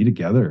just be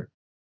together?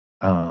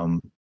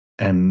 And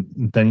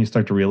then you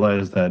start to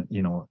realize that,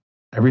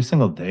 every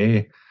single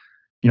day,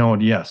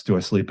 yes, do I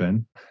sleep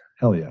in?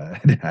 Hell yeah.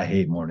 I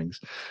hate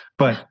mornings.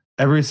 But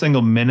every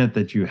single minute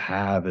that you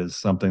have is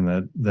something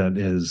that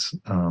is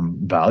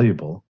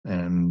valuable,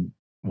 and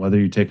whether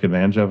you take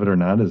advantage of it or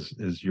not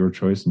is your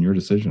choice and your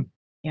decision.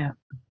 Yeah.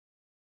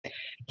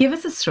 Give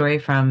us a story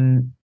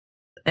from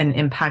an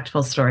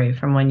impactful story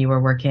from when you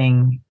were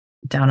working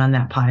down on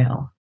that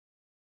pile.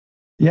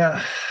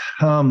 Yeah.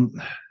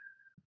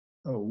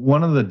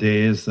 One of the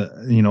days that,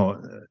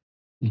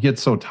 you get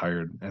so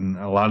tired, and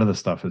a lot of the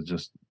stuff is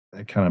just,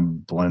 it kind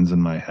of blends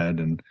in my head.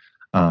 And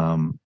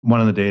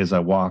one of the days I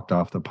walked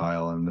off the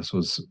pile, and this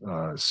was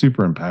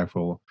super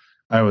impactful.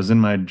 I was in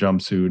my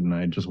jumpsuit and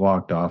I just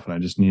walked off, and I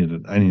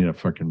needed a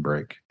freaking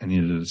break. I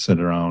needed to sit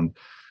around.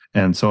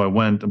 And so I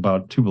went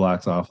about 2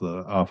 blocks off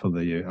of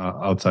the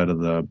outside of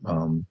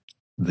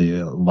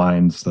the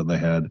lines that they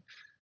had.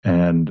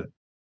 And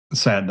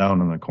sat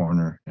down in the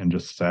corner and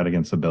just sat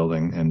against the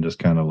building and just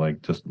kind of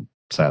like just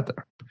sat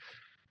there.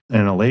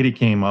 And a lady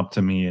came up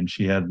to me and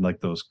she had like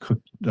those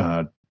cooked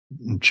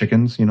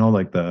chickens,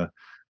 like the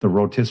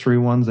rotisserie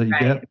ones that you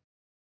get.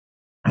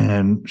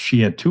 And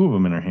she had two of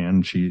them in her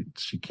hand. She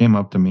came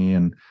up to me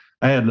and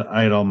I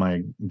had all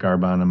my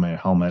garb on and my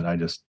helmet. I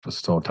just was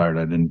so tired.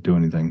 I didn't do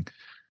anything.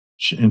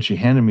 And she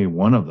handed me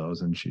one of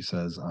those and she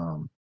says,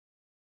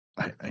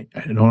 I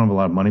don't have a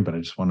lot of money, but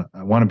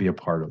I want to be a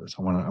part of this.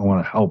 I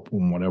want to help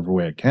in whatever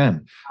way I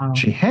can. Oh.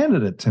 She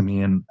handed it to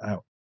me and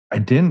I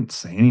didn't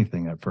say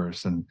anything at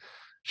first. And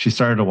she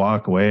started to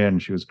walk away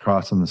and she was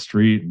crossing the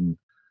street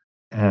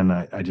and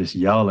I just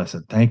yelled. I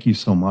said, "Thank you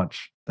so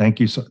much. Thank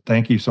you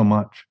so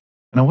much."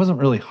 And I wasn't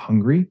really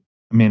hungry.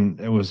 I mean,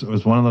 it was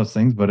one of those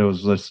things, but it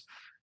was just,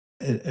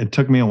 it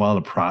took me a while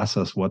to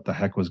process what the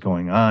heck was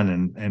going on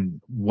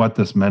and what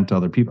this meant to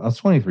other people. I was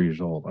 23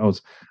 years old. I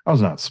was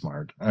not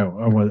smart. I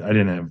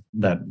didn't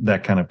have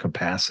that kind of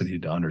capacity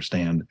to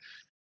understand.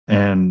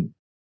 And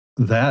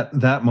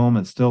that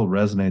moment still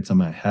resonates in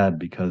my head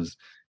because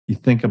you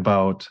think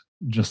about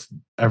just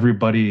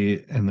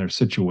everybody and their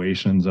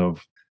situations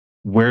of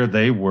where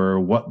they were,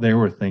 what they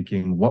were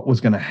thinking, what was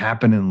going to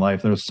happen in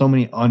life. There was so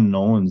many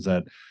unknowns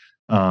that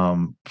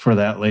for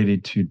that lady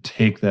to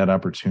take that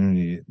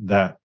opportunity,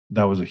 that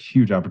was a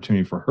huge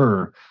opportunity for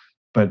her.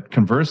 But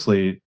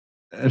conversely,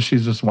 as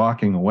she's just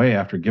walking away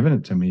after giving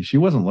it to me, she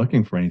wasn't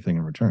looking for anything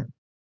in return.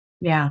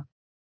 Yeah.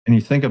 And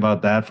you think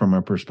about that from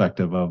a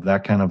perspective of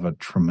that kind of a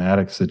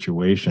traumatic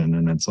situation.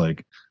 And it's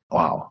like,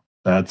 wow,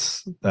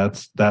 that's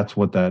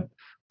what that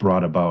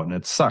brought about. And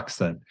it sucks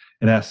that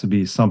it has to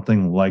be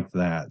something like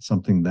that,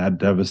 something that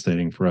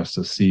devastating for us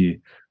to see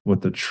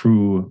what the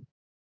true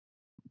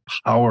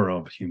power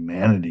of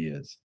humanity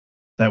is,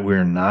 that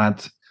we're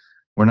not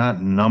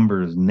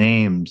numbers,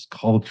 names,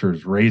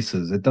 cultures,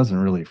 races. It doesn't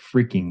really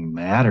freaking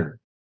matter.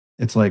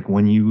 It's like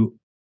when you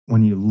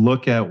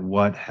look at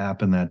what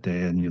happened that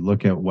day and you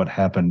look at what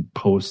happened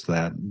post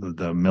that,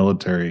 the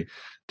military,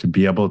 to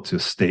be able to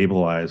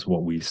stabilize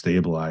what we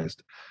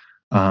stabilized,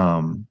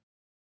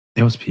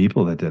 it was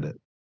people that did it.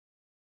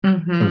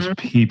 Mm-hmm. It was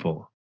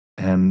people.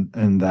 And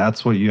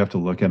that's what you have to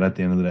look at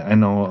the end of the day. I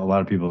know a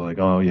lot of people are like,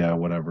 oh yeah,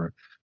 whatever.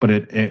 But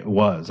it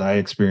was. I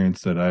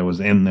experienced it. I was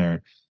in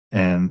there.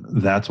 And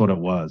that's what it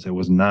was. It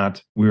was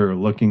not, we were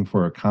looking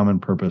for a common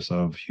purpose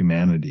of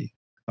humanity,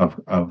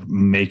 of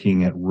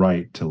making it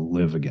right to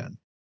live again.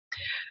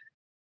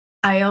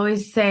 I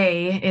always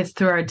say it's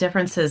through our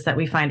differences that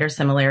we find our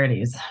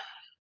similarities.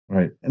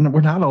 Right. And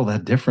we're not all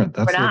that different.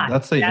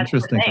 That's the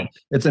interesting thing.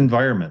 It's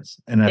environments.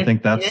 And I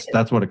think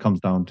that's what it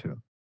comes down to.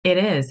 It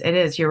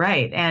is. You're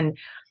right. And,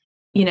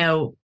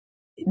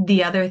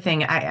 the other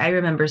thing, I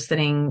remember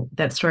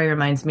that story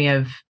reminds me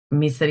of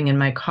me sitting in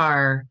my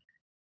car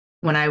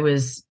when I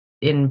was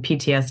in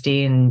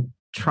PTSD and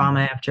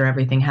trauma after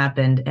everything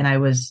happened. And I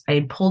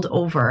had pulled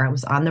over.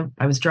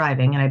 I was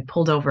driving and I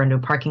pulled over into a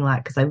parking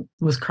lot because I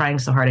was crying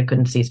so hard I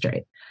couldn't see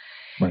straight.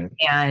 Right.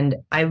 And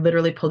I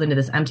literally pulled into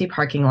this empty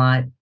parking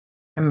lot.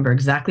 I remember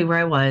exactly where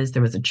I was.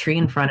 There was a tree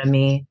in front of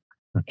me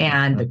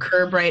and the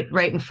curb right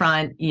in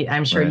front.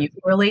 I'm sure you can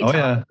relate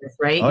to this,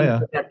 right?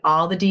 You got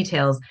all the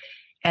details.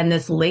 And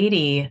this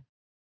lady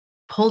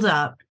pulled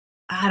up,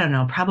 I don't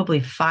know, probably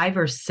 5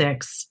 or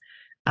 6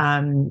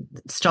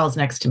 stalls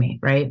next to me,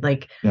 right?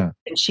 And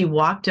she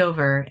walked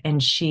over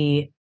and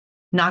she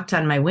knocked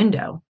on my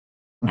window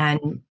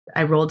and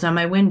I rolled down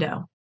my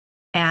window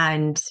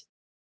and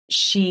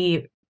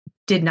she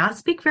did not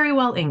speak very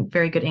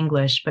good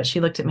English, but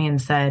she looked at me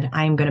and said,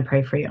 "I am going to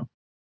pray for you."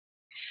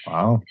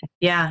 Wow.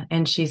 Yeah.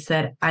 And she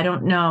said, "I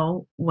don't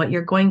know what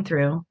you're going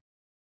through,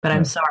 but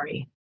I'm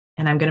sorry.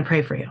 And I'm going to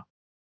pray for you."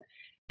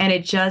 And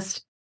it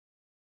just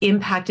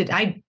impacted.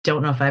 I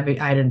don't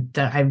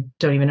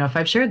even know if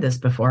I've shared this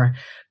before,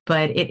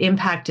 but it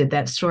impacted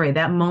that story,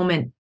 that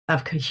moment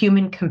of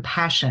human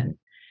compassion,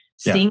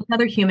 seeing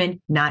another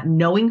human, not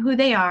knowing who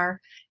they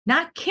are,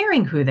 not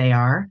caring who they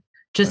are,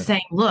 just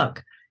saying,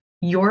 "Look,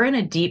 you're in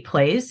a deep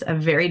place, a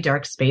very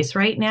dark space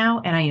right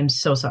now, and I am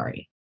so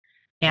sorry.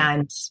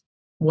 And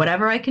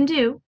whatever I can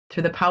do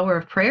through the power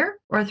of prayer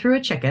or through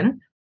a chicken,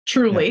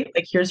 truly,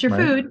 here's your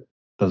food."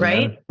 Doesn't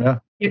right?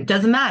 Matter. Yeah. It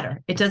doesn't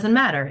matter. It doesn't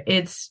matter.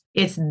 It's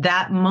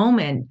that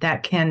moment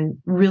that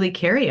can really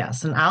carry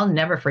us. And I'll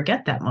never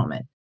forget that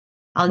moment.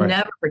 I'll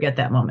never forget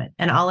that moment.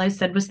 And all I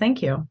said was,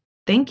 "Thank you.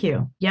 Thank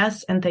you.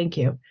 Yes. And thank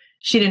you."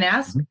 She didn't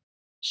ask. Mm-hmm.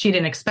 She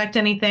didn't expect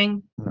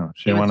anything. No,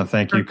 she didn't want a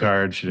thank you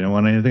card. She didn't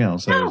want anything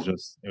else. No.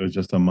 It was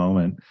just a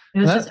moment.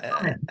 It was just a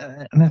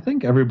moment. And I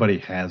think everybody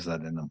has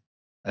that in them.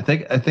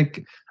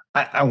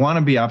 I want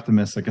to be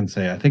optimistic and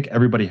say, I think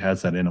everybody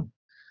has that in them.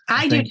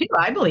 I do too.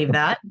 I believe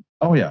that.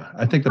 Oh yeah.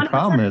 I think the 100%.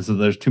 Problem is that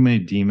there's too many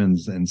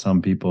demons in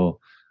some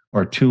people,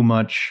 or too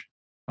much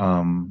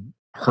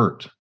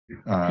hurt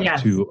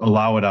to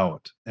allow it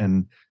out.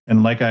 And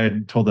like I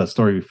told that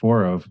story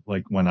before of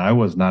like when I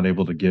was not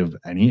able to give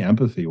any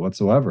empathy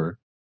whatsoever,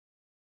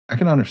 I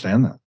can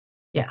understand that.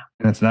 Yeah.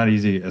 And it's not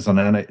easy. It's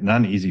not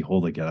an easy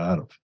hole to get out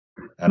of.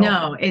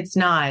 No, it's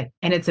not.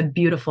 And it's a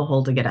beautiful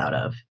hole to get out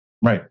of.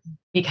 Right.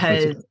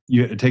 because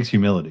it takes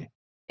humility.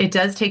 it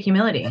does take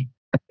humility.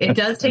 It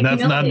does take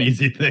That's humility. not an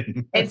easy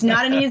thing. It's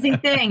not an easy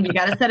thing. You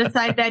got to set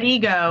aside that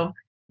ego.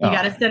 You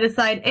got to set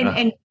aside,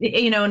 and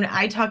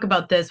I talk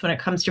about this when it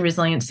comes to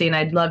resiliency, and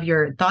I'd love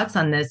your thoughts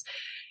on this.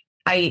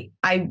 I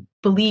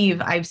believe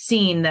I've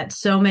seen that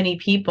so many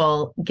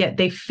people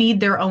they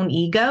feed their own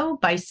ego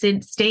by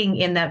staying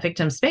in that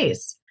victim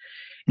space.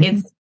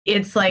 Mm-hmm.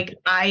 It's like,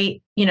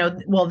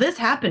 well, this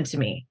happened to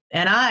me,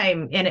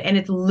 and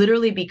it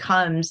literally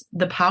becomes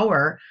the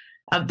power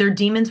of their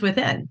demons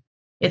within.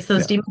 It's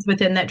those demons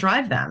within that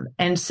drive them.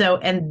 And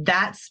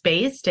that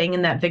space, staying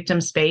in that victim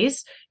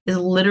space, is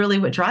literally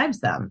what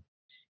drives them.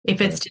 If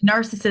it's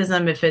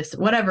narcissism, if it's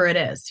whatever it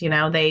is,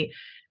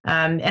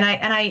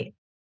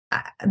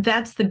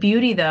 that's the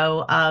beauty,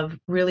 though, of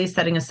really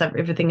setting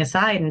everything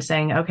aside and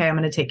saying, okay, I'm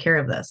going to take care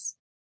of this,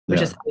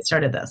 which is how we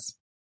started this.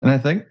 And I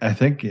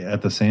think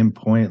at the same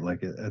point,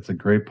 like, it's a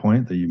great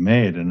point that you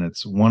made. And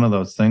it's one of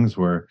those things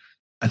where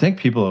I think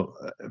people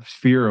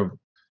fear of,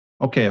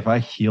 okay, if I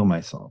heal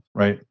myself,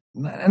 right?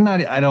 And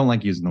I don't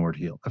like using the word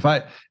heal. If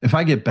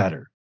I get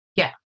better,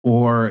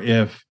 or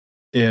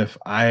if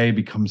I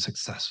become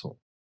successful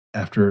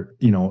after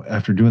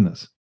doing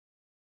this,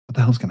 what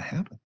the hell's going to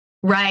happen?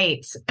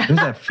 Right. There's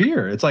that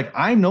fear. It's like,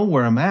 I know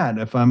where I'm at.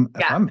 If I'm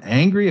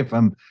angry, if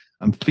I'm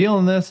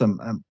feeling this,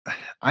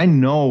 I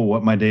know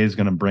what my day is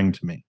going to bring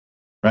to me,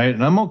 right?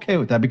 And I'm okay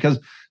with that because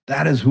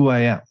that is who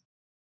I am.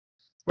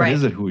 But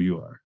is it who you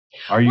are?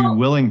 Are you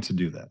willing to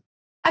do that?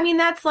 I mean,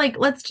 that's like,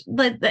 that's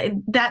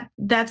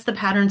the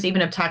patterns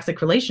even of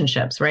toxic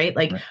relationships, right?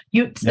 Like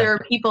there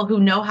are people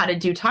who know how to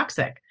do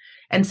toxic.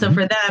 And so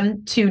for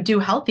them to do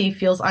healthy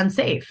feels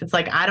unsafe. It's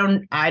like, I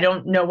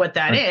don't know what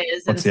that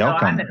is. What's the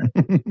outcome?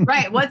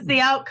 Right. What's the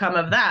outcome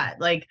of that?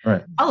 Like,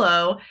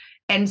 hello.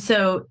 And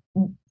so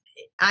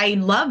I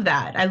love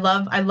that. I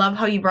love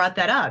how you brought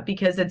that up,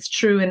 because it's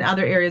true in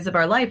other areas of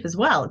our life as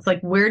well. It's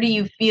like, where do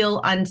you feel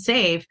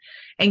unsafe?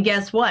 And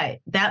guess what?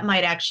 That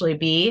might actually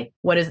be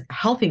what is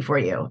healthy for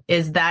you,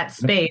 is that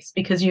space,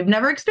 because you've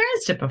never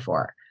experienced it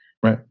before.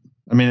 Right.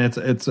 I mean, it's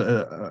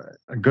a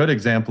good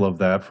example of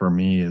that for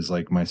me is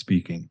like my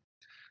speaking.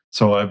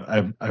 So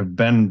I've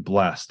been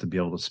blessed to be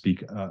able to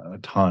speak a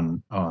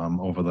ton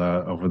over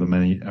the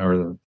many,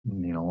 or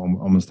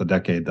almost a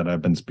decade that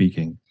I've been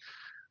speaking.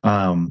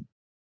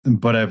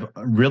 But I've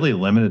really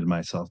limited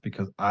myself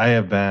because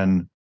I've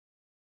been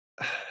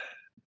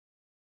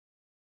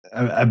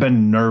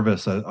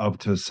nervous up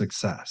to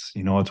success.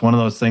 It's one of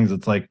those things.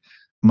 It's like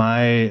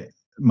my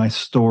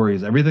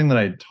stories, everything that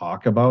I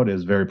talk about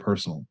is very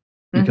personal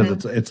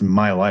because it's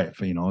my life.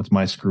 It's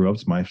my screw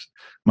ups, my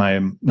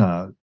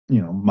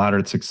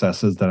moderate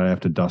successes that I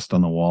have to dust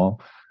on the wall,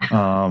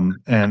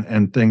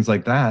 and things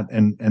like that.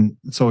 And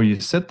so you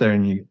sit there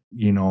and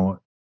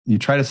you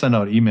try to send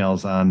out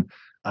emails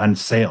on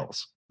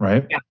sales,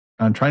 right? Yeah.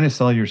 On trying to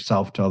sell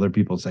yourself to other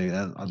people. Say,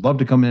 I'd love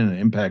to come in and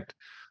impact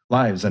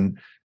lives. And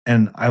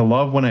I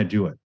love when I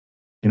do it.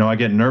 I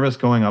get nervous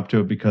going up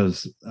to it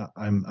because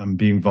I'm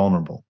being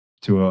vulnerable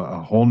to a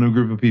whole new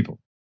group of people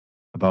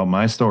about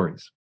my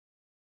stories.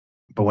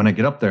 But when I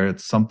get up there,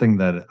 it's something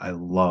that I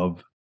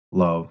love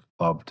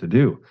to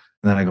do.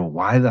 And then I go,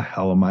 why the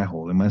hell am I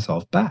holding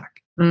myself back?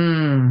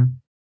 And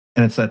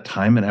it's that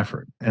time and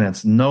effort. And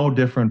it's no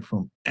different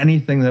from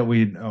anything that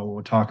we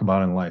talk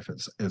about in life.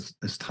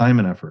 It's time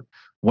and effort.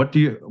 What do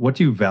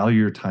you value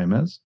your time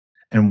as?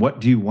 And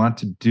what do you want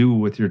to do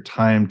with your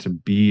time to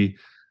be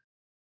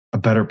a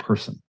better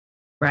person?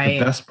 Right.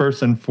 The best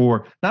person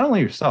for not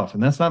only yourself,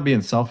 and that's not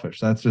being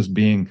selfish. That's just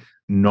being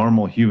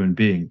normal human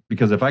being.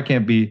 Because if I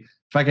can't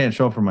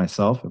show up for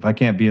myself, if I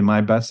can't be in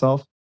my best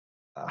self,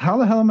 how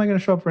the hell am I going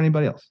to show up for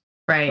anybody else?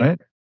 Right.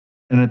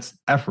 And it's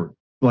effort.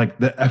 Like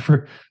the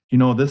effort,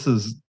 this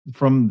is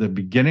from the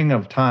beginning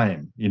of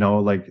time,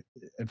 like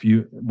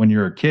when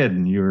you're a kid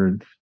and you're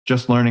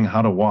just learning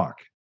how to walk,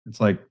 it's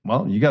like,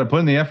 well, you got to put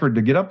in the effort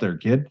to get up there,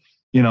 kid.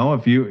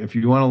 If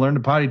you want to learn to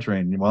potty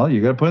train, well,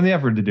 you got to put in the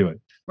effort to do it.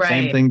 Right.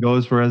 Same thing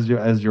goes for as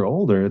you're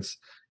older. It's,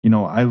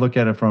 I look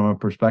at it from a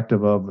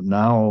perspective of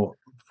now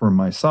for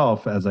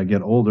myself as I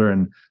get older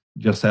and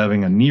just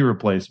having a knee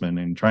replacement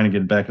and trying to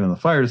get back into the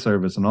fire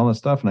service and all this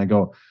stuff. And I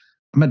go,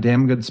 I'm a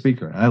damn good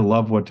speaker. I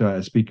love what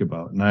I speak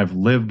about. And I've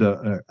lived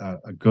a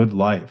good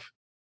life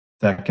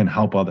that can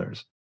help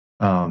others.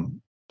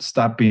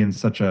 Stop being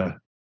such a,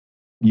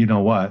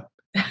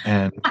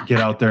 and get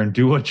out there and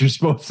do what you're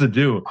supposed to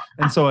do.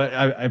 And so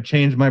I've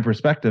changed my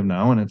perspective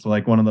now. And it's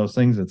like one of those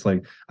things. It's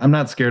like, I'm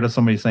not scared of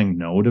somebody saying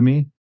no to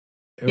me.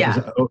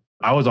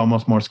 I was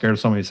almost more scared of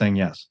somebody saying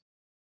yes.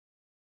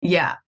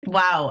 Yeah.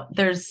 Wow.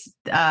 There's,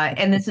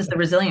 and this is the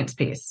resilience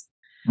piece.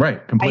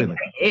 Right. Completely.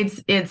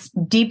 It's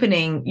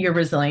deepening your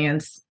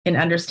resilience and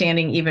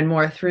understanding even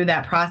more through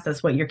that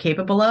process, what you're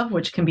capable of,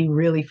 which can be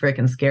really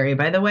freaking scary,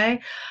 by the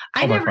way.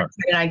 I never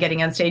planned on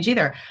getting on stage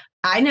either.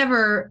 I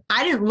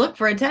didn't look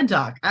for a TED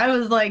Talk. I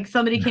was like,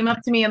 somebody came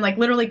up to me and like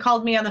literally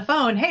called me on the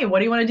phone. Hey, what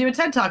do you want to do a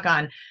TED Talk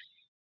on?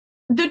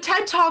 The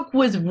TED Talk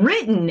was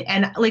written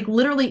and like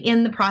literally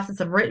in the process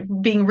of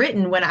being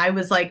written when I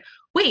was like,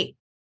 wait,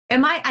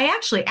 I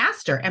actually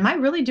asked her, am I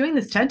really doing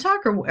this TED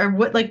Talk or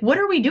what, like, what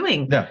are we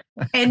doing? Yeah.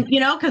 And,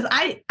 cause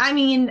I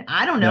mean,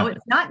 I don't know. Yeah.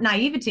 It's not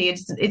naivety.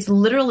 It's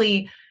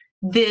literally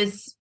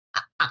this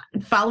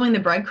following the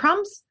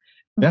breadcrumbs.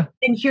 Yeah.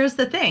 And here's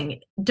the thing.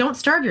 Don't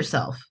starve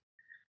yourself,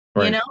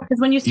 right. Because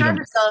when you starve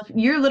yourself,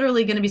 you're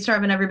literally going to be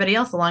starving everybody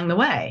else along the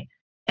way.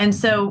 And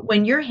so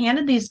when you're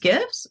handed these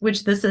gifts,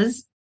 which this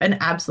is an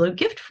absolute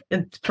gift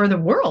for the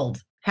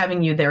world,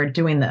 having you there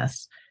doing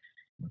this,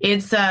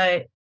 it's,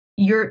 I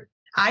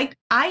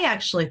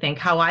actually think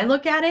how I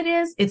look at it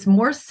is it's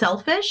more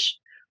selfish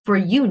for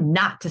you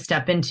not to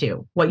step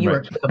into what you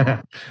are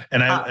capable.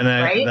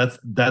 Right?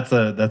 That's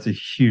a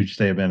huge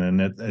statement,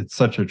 and it's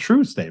such a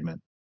true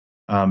statement,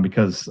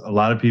 because a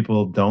lot of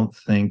people don't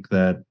think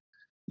that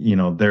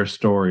their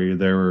story,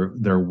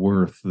 their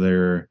worth,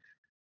 their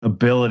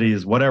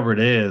abilities, whatever it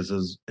is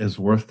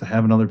worth to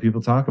having other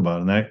people talk about,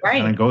 and that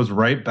kind of goes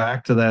right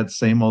back to that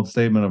same old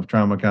statement of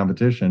trauma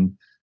competition.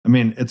 I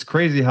mean, it's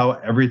crazy how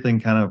everything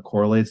kind of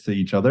correlates to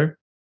each other.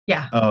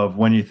 Yeah. Of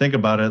when you think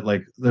about it,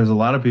 like there's a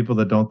lot of people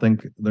that don't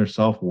think their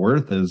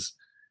self-worth is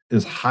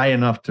high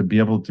enough to be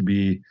able to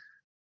be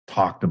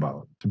talked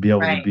about, to be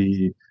able to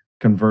be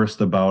conversed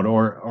about,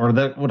 or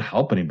that would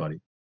help anybody,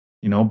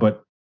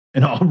 but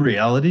in all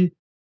reality,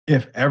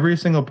 if every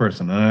single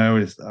person, and I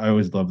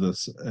always love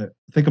this,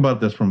 think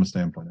about this from a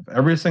standpoint, if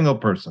every single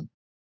person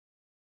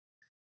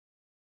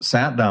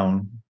sat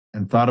down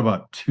and thought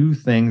about 2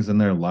 things in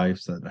their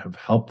lives that have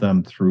helped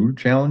them through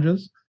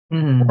challenges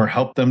or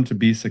helped them to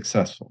be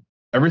successful,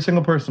 every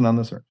single person on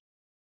this earth,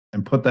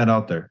 and put that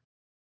out there,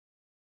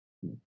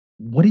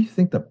 what do you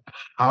think the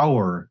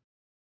power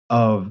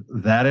of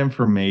that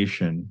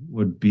information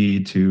would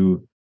be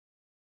to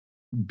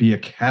be a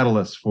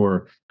catalyst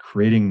for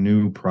creating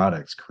new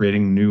products,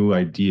 creating new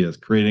ideas,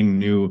 creating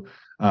new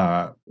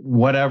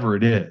whatever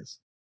it is?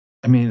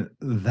 I mean,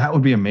 that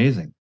would be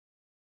amazing.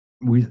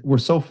 We're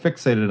so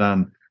fixated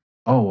on,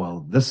 oh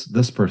well,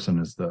 this person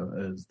is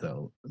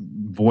the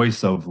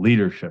voice of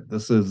leadership.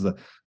 This is the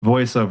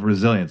voice of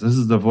resilience. This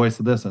is the voice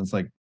of this. And it's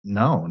like,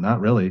 no, not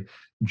really.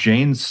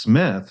 Jane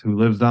Smith, who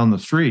lives down the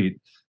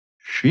street,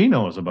 she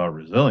knows about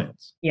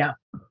resilience. Yeah.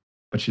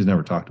 But she's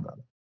never talked about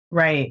it.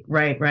 Right.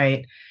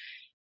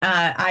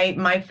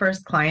 My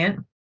first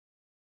client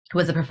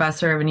was a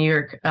professor of a New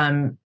York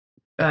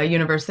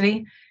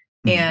university,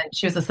 and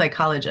she was a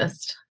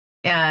psychologist,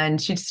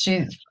 and she's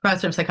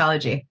professor of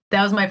psychology.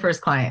 That was my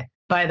first client,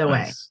 by the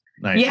way.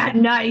 Nice. Yeah,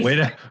 nice.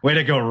 Way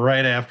to go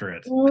right after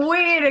it.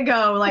 Way to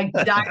go, like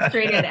dive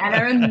straight in. And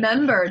I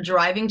remember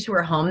driving to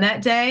her home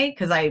that day,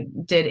 because I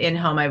did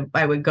in-home.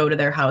 I would go to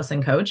their house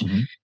and coach.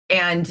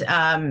 And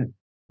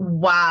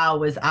wow,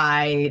 was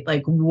I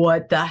like,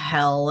 what the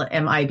hell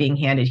am I being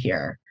handed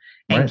here?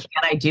 And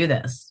can I do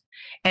this?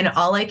 And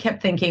all I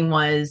kept thinking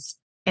was,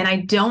 and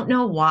I don't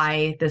know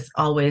why this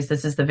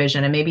is the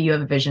vision, and maybe you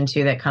have a vision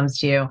too that comes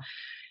to you.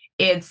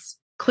 It's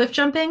cliff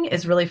jumping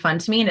is really fun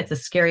to me, and it's the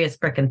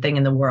scariest frickin' thing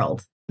in the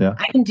world. Yeah.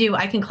 I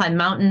can climb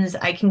mountains,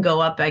 I can go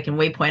up, I can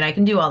waypoint, I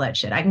can do all that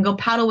shit. I can go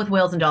paddle with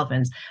whales and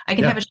dolphins. I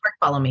can have a shark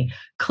follow me.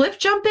 Cliff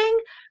jumping,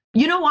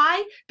 you know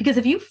why? Because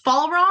if you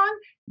fall wrong,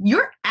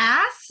 your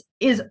ass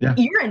is,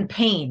 you're in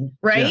pain,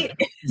 right?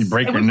 Yeah. You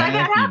break your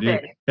neck, you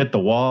hit the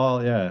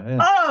wall. Yeah.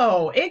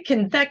 Oh,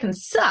 that can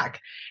suck.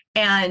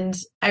 And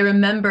I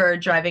remember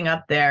driving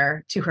up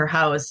there to her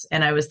house,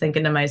 and I was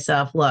thinking to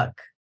myself, look,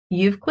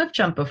 you've cliff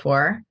jumped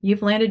before.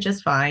 You've landed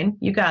just fine.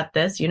 You got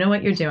this. You know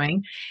what you're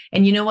doing.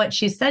 And you know what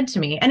she said to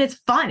me? And it's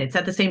fun. It's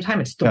at the same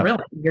time, it's thrilling.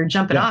 You're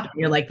jumping off and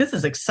you're like, this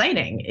is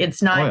exciting.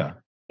 It's not,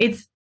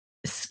 it's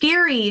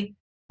scary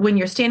when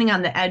you're standing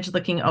on the edge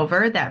looking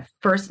over, that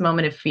first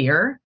moment of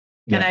fear.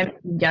 And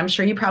I'm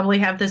sure you probably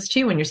have this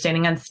too when you're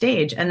standing on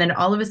stage. And then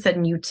all of a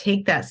sudden you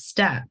take that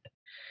step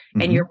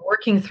and you're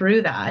working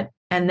through that.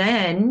 And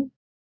then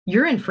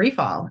you're in free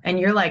fall and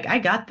you're like, I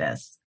got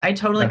this. I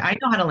know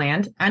how to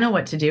land. I know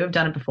what to do. I've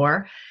done it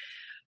before.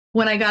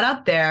 When I got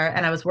up there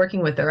and I was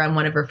working with her on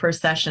one of her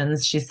first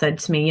sessions, she said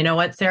to me, you know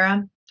what,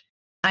 Sarah,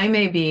 I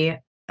may be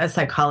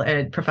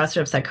a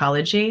professor of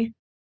psychology.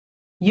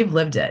 You've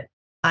lived it.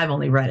 I've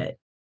only read it.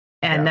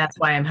 And that's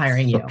why I'm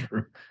hiring you.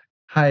 True.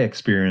 High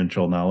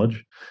experiential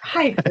knowledge.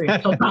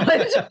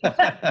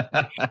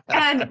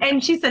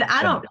 And she said,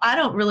 I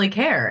don't really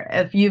care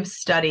if you've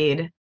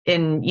studied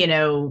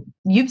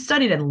you've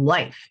studied in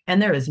life,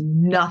 and there is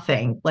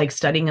nothing like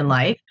studying in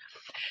life.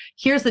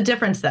 Here's the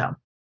difference though.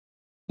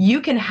 You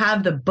can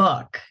have the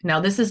book. Now,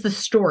 this is the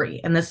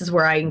story, and this is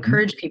where I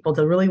encourage people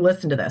to really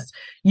listen to this.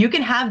 You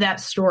can have that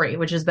story,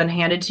 which has been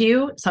handed to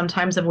you,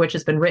 sometimes of which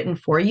has been written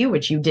for you,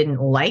 which you didn't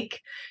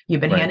like.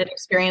 You've been handed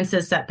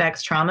experiences,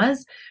 setbacks,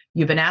 traumas.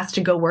 You've been asked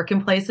to go work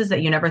in places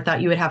that you never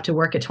thought you would have to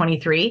work at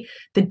 23.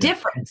 The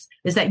difference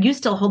is that you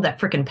still hold that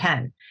freaking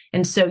pen.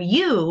 And so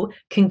you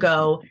can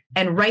go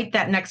and write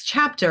that next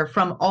chapter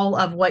from all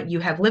of what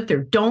you have lived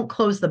through. Don't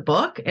close the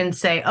book and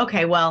say,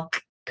 okay, well,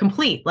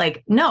 complete.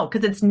 Like, no,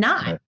 because it's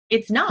not.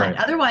 It's not.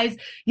 Otherwise,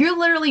 you're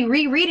literally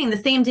rereading the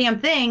same damn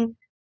thing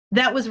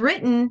that was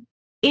written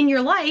in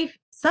your life,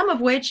 some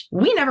of which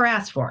we never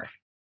asked for.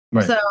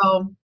 Right.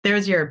 So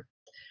there's your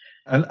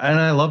and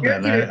I love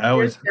that. And I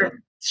always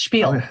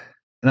spiel.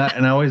 And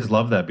I always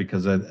love that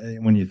because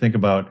when you think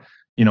about,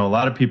 a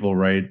lot of people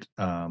write,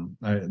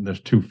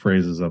 there's two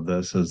phrases of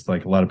this is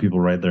like a lot of people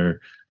write their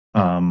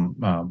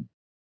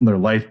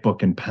life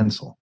book in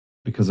pencil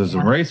because there's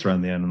an eraser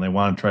on the end and they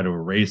want to try to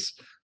erase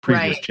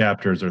previous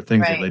chapters or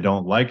things that they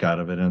don't like out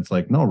of it. And it's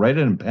like, no, write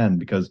it in pen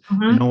because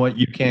you know what?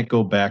 You can't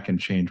go back and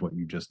change what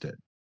you just did.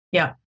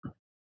 Yeah.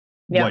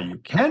 What you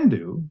can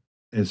do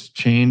is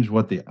change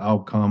what the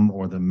outcome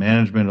or the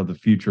management of the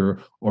future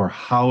or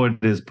how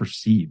it is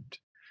perceived.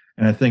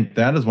 And I think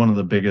that is one of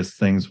the biggest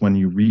things when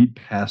you read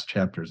past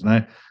chapters. And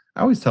I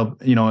always tell,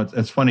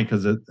 it's funny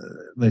because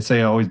they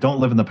say always don't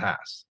live in the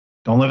past.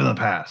 Don't live in the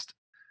past.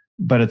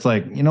 But it's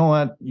like, you know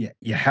what?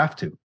 You have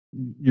to.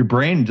 Your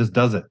brain just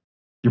does it.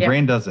 Your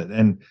brain does it.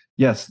 And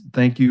yes,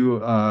 thank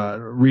you.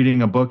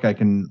 Reading a book, I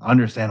can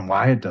understand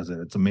why it does it.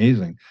 It's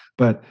amazing.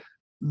 But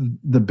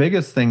the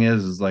biggest thing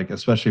is like,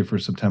 especially for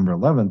September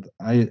 11th,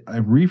 I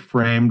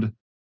reframed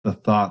the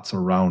thoughts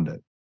around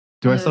it.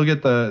 Do I still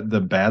get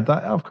the bad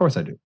thought? Of course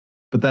I do.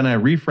 But then I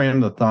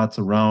reframed the thoughts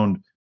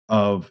around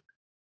of,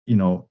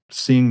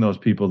 seeing those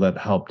people that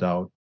helped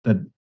out that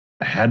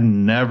had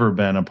never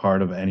been a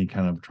part of any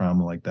kind of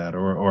trauma like that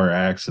or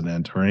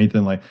accident or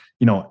anything like,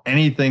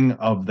 anything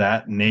of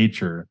that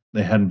nature.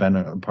 They hadn't been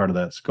a part of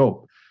that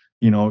scope.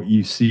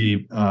 You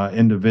see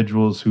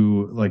individuals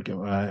who, like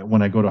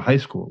when I go to high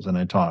schools and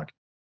I talk,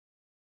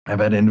 I've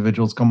had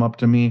individuals come up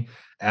to me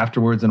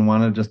afterwards and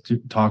want to just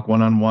talk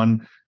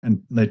one-on-one,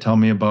 and they tell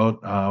me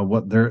about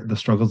what the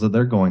struggles that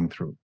they're going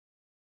through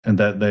and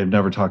that they've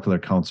never talked to their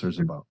counselors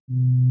about.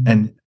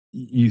 And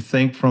you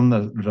think from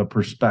the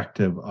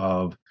perspective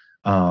of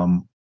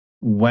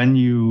when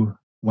you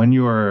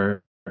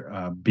are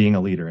being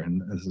a leader,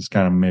 and this is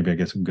kind of maybe, I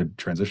guess, a good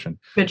transition.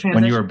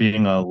 When you are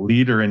being a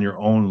leader in your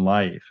own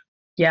life,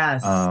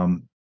 yes,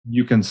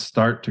 you can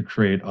start to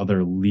create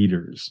other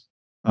leaders.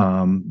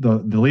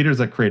 The leaders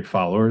that create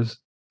followers.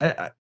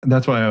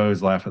 That's why I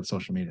always laugh at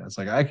social media. It's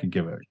like I could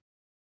give it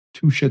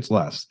two shits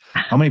less.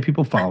 How many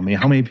people follow me?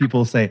 How many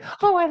people say,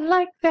 "Oh, I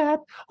like that"?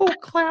 Oh,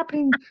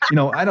 clapping.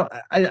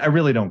 I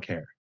really don't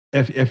care.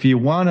 If you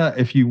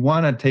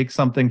wanna take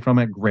something from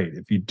it, great.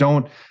 If you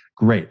don't,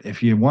 great.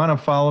 If you want to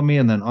follow me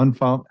and then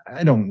unfollow,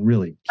 I don't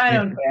really care. I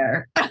don't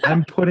care.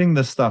 I'm putting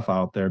this stuff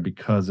out there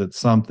because it's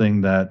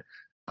something that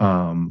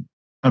I'm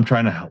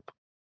trying to help.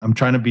 I'm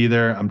trying to be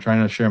there. I'm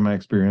trying to share my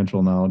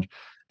experiential knowledge.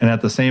 And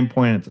at the same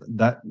point,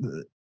 that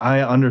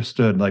I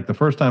understood, like the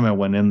first time I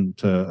went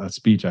into a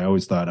speech, I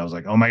always thought, I was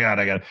like, oh my God,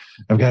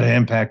 I've got to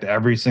impact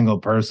every single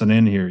person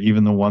in here,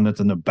 even the one that's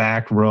in the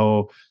back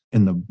row,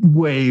 in the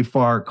way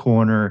far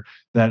corner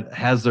that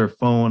has their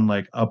phone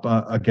like up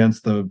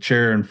against the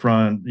chair in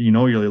front.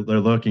 They're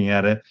looking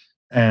at it.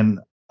 And,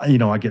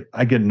 I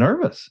get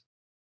nervous.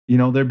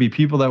 There'd be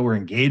people that were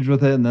engaged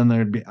with it. And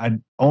then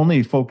I'd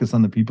only focus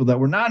on the people that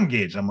were not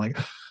engaged. I'm like,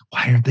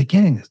 why aren't they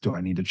getting this? Do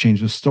I need to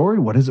change the story?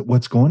 What is it?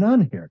 What's going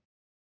on here?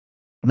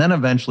 And then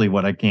eventually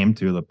what I came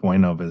to the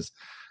point of is,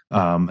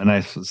 and I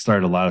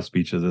started a lot of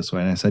speeches this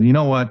way. And I said, you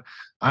know what?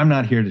 I'm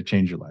not here to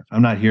change your life.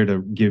 I'm not here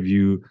to give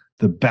you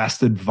the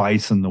best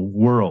advice in the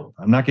world.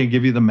 I'm not going to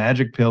give you the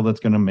magic pill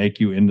that's going to make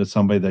you into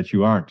somebody that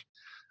you aren't.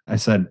 I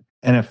said,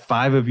 and if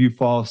 5 of you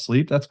fall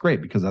asleep, that's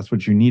great because that's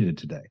what you needed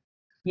today.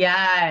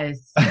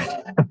 Yes.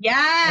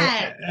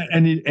 Yes.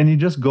 And you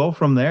just go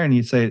from there and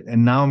you say,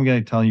 and now I'm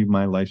going to tell you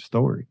my life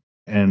story.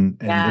 And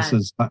this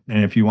is,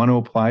 and if you want to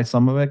apply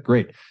some of it,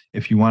 great.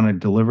 If you want to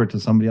deliver it to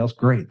somebody else,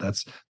 great.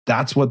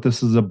 That's what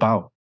this is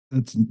about.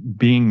 It's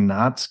being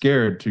not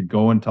scared to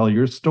go and tell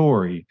your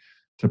story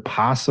to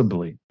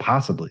possibly,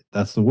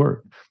 that's the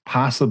word,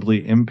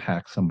 possibly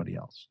impact somebody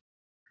else.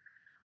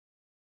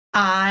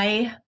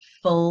 I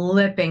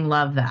flipping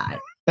love that.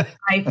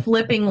 I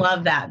flipping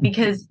love that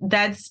because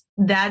that's,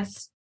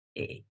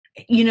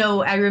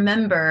 I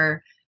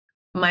remember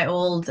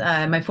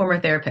my former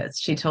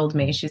therapist, she told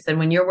me, she said,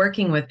 when you're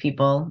working with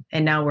people,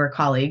 and now we're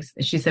colleagues,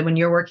 she said, when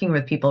you're working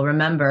with people,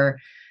 remember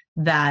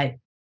that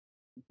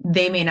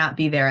they may not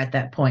be there at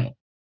that point.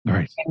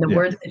 Right. And the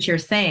words that you're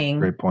saying,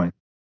 great point.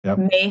 Yep.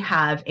 May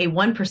have a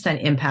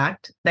 1%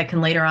 impact that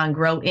can later on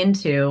grow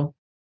into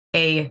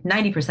a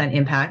 90%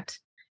 impact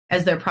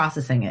as they're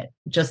processing it,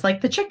 just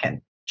like the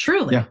chicken.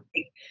 Truly. Yeah,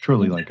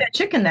 truly like that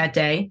chicken that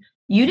day,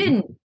 you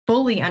didn't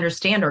fully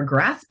understand or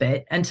grasp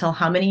it until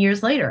how many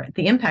years later,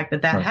 the impact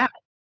that had.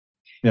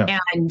 Yeah.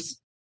 And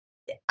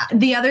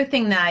the other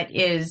thing that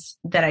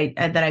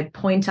I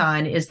point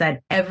on is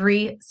that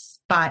every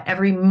spot,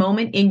 every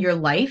moment in your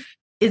life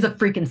is a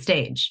freaking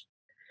stage.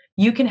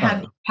 You can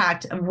have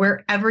impact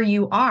wherever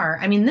you are.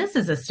 I mean, this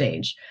is a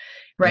stage,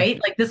 right?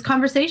 Like this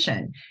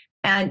conversation.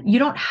 And you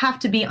don't have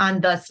to be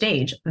on the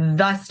stage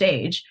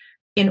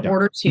in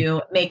order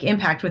to make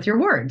impact with your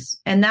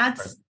words. And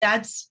that's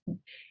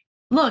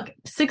look,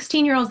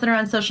 16-year-olds that are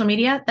on social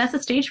media, that's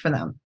a stage for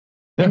them.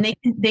 Yeah. And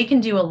they can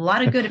do a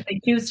lot of good if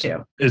they choose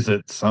to. Is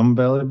it some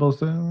valuable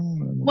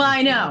thing? Well,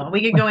 I know.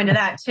 We could go into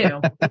that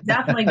too.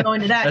 Definitely go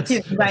into that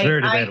too. That's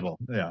very debatable.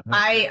 Yeah.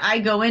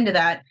 I go into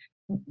that.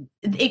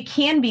 It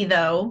can be,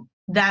 though,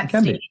 that It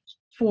can stage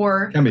be.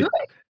 for Can be. good.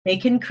 They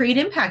can create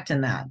impact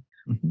in that.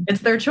 Mhm.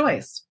 It's their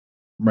choice.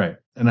 Right.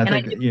 And I And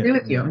I think, agree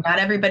with you. Not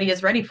everybody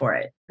is ready for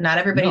it. Not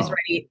everybody's no,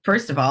 ready,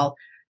 first of all,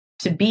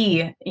 to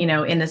be,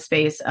 in the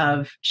space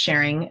of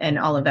sharing and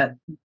all of that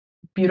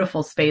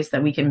beautiful space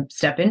that we can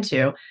step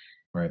into.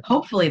 right.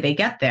 Hopefully they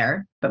get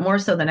there, but more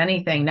so than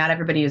anything, not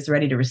everybody is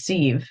ready to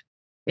receive.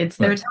 It's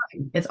their Right.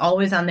 time. It's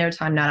always on their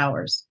time, not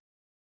ours.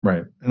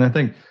 Right. And I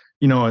think,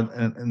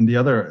 and the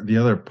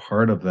other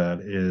part of that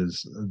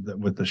is that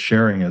with the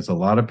sharing is a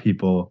lot of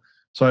people.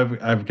 So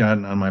I've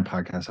gotten on my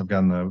podcast, I've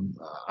gotten the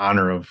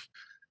honor of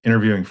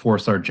interviewing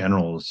 4-star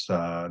generals, Navy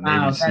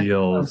Wow, that's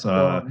SEALs,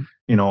 so cool.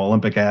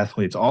 Olympic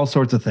athletes, all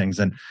sorts of things.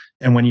 And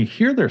when you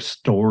hear their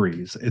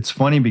stories, it's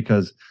funny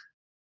because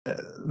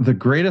the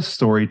greatest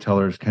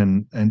storytellers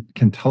can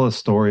tell a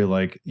story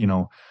like,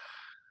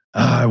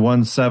 I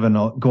won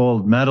 7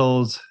 gold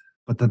medals,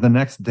 but then the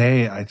next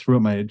day I threw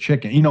up my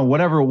chicken,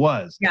 whatever it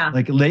was. Yeah.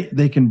 Like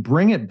they can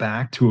bring it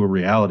back to a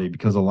reality,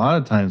 because a lot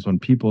of times when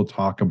people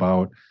talk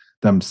about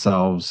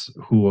themselves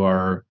who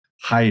are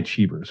high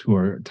achievers, who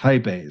are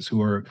type A's,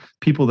 who are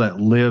people that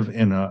live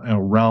in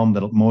a realm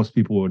that most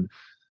people would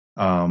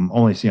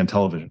only see on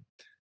television,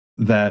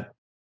 that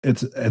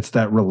it's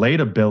that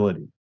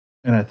relatability.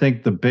 And I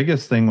think the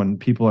biggest thing when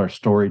people are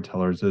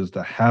storytellers is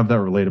to have that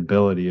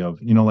relatability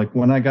of, like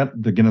when I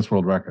got the Guinness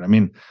World Record, I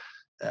mean,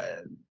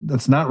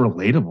 that's not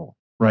relatable,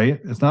 right?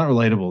 It's not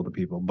relatable to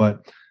people,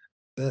 but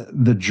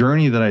the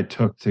journey that I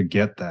took to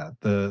get that,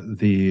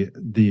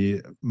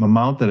 the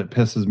amount that it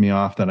pisses me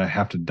off that I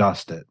have to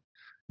dust it,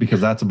 because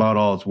that's about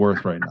all it's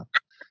worth right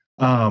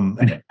now.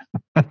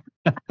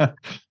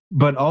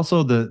 But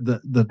also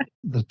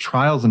the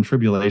trials and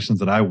tribulations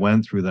that I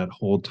went through that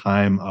whole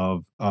time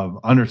of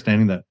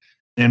understanding that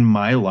in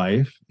my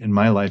life,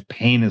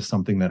 pain is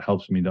something that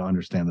helps me to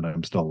understand that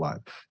I'm still alive.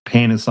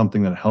 Pain is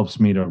something that helps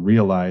me to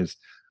realize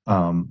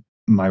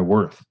my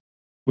worth,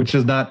 which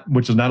is not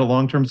a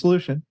long-term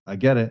solution. I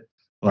get it.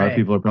 A lot of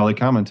people are probably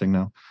commenting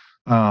now.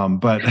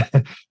 But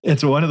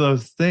it's one of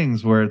those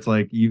things where it's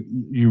like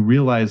you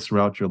realize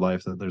throughout your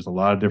life that there's a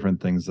lot of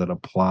different things that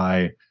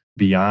apply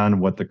beyond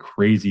what the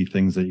crazy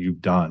things that you've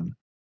done.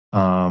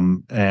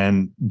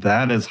 And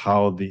that is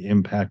how the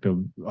impact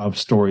of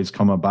stories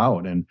come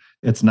about. And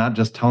it's not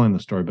just telling the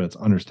story, but it's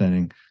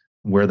understanding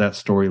where that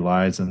story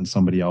lies in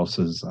somebody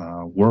else's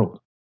world.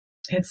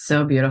 It's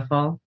so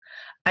beautiful.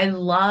 I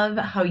love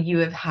how you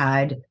have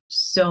had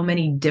so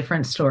many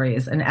different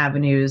stories and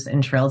avenues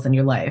and trails in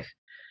your life.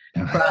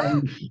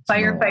 From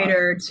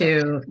firefighter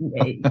to,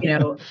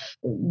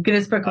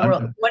 Guinness Book of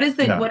World. What is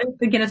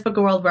the Guinness Book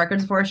of World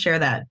Records for? Share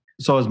that.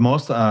 So as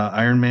most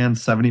Ironman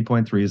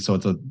 70.3, so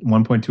it's a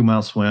 1.2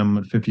 mile swim,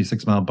 a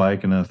 56 mile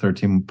bike, and a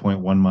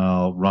 13.1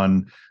 mile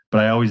run.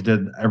 But I always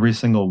did every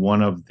single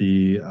one of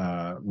the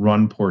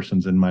run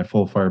portions in my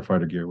full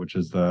firefighter gear, which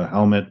is the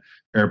helmet,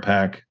 air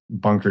pack,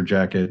 bunker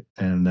jacket,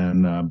 and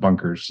then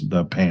bunkers,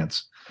 the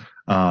pants.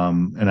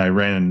 And I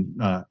ran.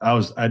 I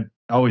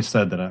always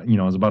said that I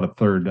was about a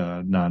third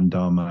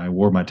non-dumb. I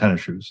wore my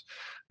tennis shoes,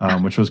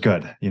 which was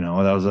good.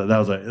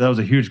 That was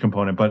a huge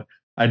component. But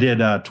I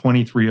did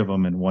 23 of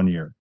them in 1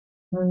 year.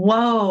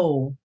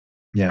 Whoa!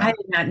 Yeah, I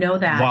did not know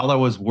that. While I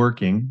was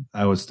working,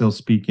 I was still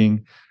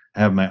speaking.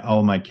 I have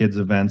all my kids'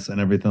 events and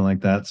everything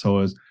like that. So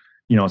it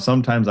was,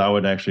 sometimes I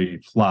would actually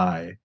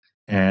fly,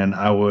 and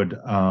I would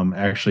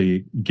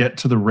actually get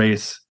to the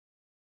race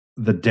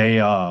the day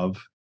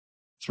of,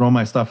 throw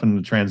my stuff in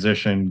the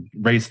transition,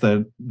 race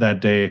that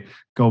day,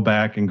 go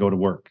back and go to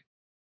work.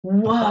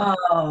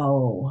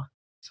 Whoa.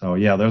 So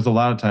yeah, there's a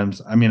lot of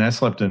times. I mean, I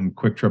slept in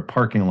Quick Trip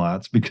parking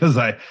lots because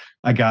I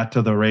got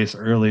to the race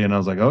early and I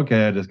was like,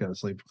 okay, I just got to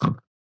sleep.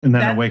 And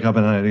then I wake up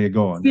and then I get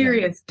going.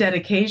 Serious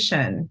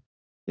dedication.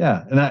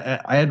 Yeah. And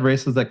I had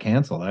races that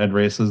canceled. I had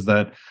races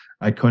that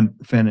I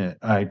couldn't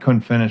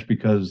finish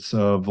because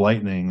of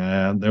lightning.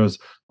 There was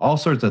all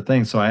sorts of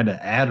things. So I had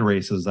to add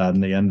races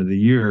on the end of the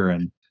year.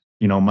 And,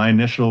 my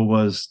initial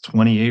was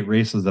 28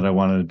 races that I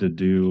wanted to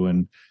do.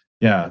 And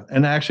yeah.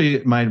 And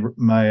actually my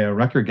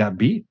record got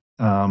beat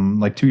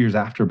like 2 years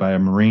after by a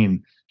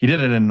Marine. He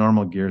did it in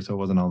normal gear, so it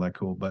wasn't all that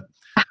cool, but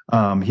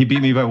he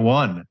beat me by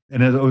 1.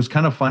 And it was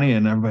kind of funny.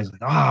 And everybody's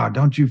like,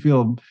 don't you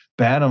feel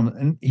bad?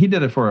 And he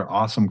did it for an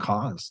awesome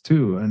cause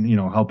too. And,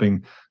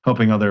 helping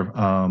other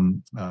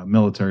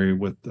military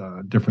with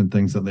different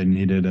things that they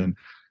needed. And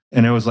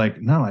it was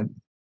like, no,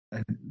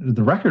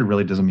 the record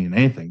really doesn't mean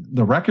anything.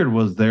 The record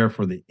was there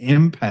for the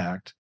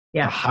impact,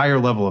 a higher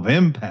level of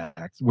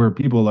impact, where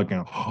people are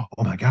looking, oh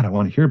my God, I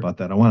want to hear about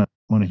that. I want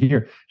to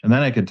hear. And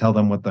then I could tell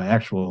them what the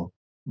actual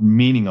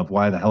meaning of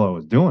why the hell I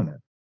was doing it.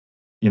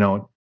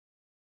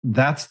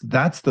 That's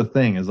the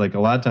thing, is like a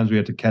lot of times we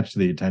have to catch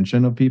the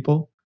attention of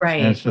people.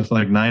 Right. And it's just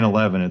like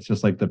 9/11. It's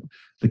just like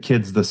the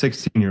kids, the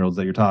 16-year-olds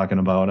that you're talking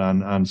about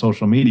on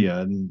social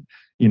media. And,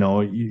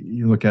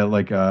 you look at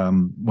like,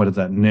 what is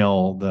that?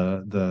 NIL,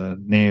 the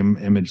name,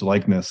 image,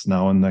 likeness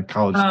now in the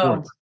college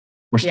sports.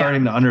 We're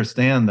starting to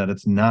understand that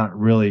it's not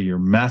really your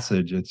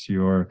message, it's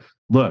your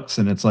looks.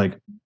 And it's like,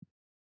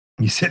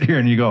 you sit here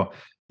and you go,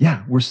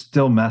 yeah, we're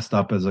still messed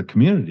up as a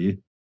community,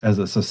 as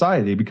a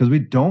society, because we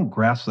don't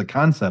grasp the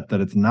concept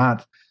that it's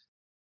not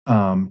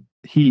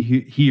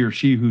he or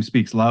she who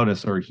speaks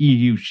loudest, or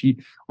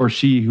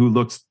she who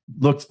looks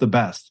the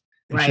best.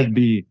 It should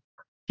be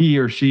he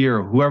or she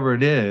or whoever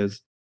it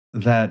is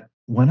that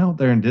went out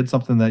there and did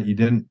something that you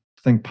didn't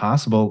think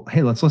possible.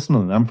 Hey, let's listen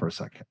to them for a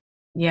second.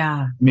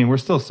 Yeah. I mean, we're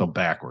still so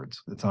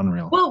backwards. It's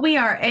unreal. Well, we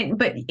are.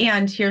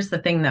 And here's the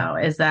thing though,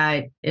 is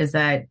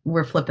that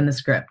we're flipping the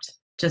script,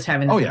 just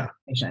having this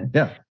conversation.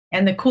 Yeah.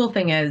 And the cool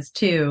thing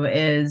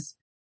is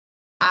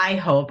I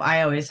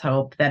always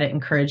hope that it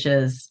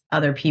encourages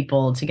other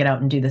people to get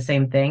out and do the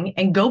same thing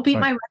and go beat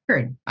my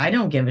record. I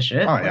don't give a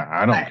shit. Oh yeah.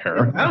 I don't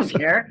care. I don't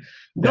care.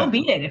 Go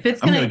beat it. If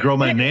it's I'm going to grow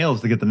my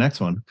nails to get the next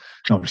one.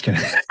 No, I'm just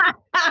kidding.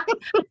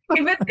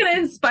 If it's going to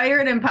inspire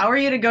and empower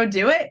you to go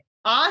do it,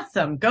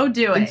 awesome. Go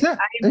do it.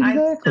 Exactly.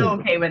 I'm so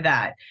okay with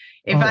that.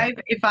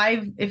 If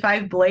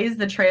I've blazed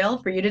the trail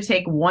for you to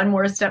take one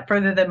more step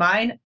further than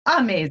mine,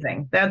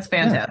 amazing. That's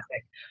fantastic. Yeah.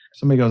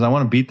 Somebody goes, I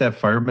want to beat that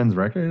fireman's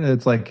record.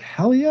 It's like,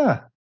 hell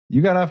yeah.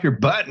 You got off your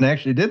butt and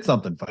actually did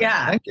something fun.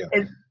 Yeah. Thank you.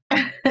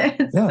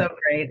 It's so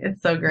great.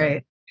 It's so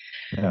great.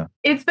 Yeah.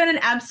 It's been an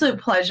absolute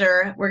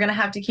pleasure. We're going to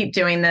have to keep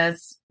doing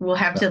this. We'll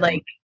have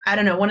to I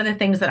don't know. One of the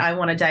things that I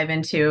want to dive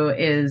into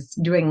is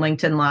doing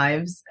LinkedIn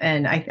Lives.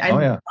 And I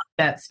love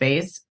that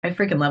space. I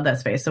freaking love that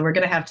space. So we're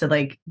going to have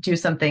to do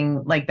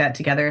something like that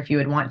together. If you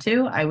would want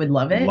to, I would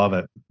love it. Love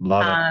it.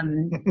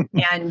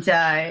 And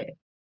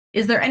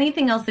is there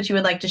anything else that you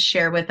would like to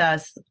share with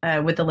us,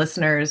 with the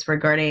listeners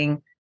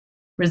regarding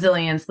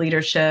resilience,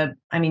 leadership?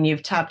 I mean,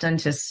 you've tapped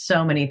into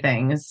so many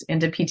things,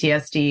 into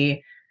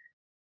PTSD,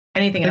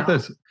 anything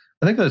else.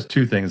 I think there's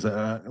two things.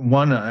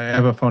 One, I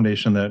have a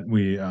foundation that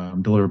we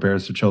deliver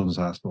bears to children's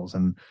hospitals.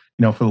 And,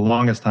 for the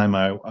longest time,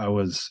 I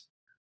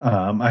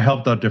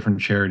helped out different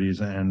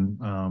charities. And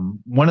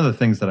one of the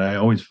things that I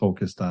always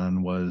focused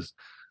on was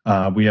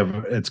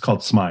it's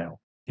called SMILE.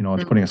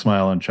 It's putting a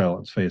smile on a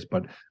child's face,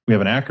 but we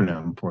have an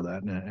acronym for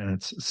that. And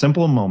it's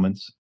simple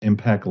moments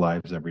impact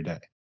lives every day.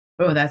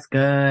 Oh, that's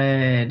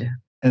good.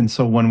 And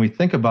so when we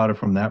think about it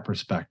from that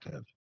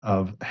perspective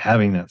of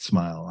having that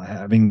smile,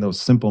 having those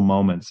simple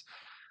moments,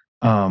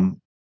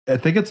 I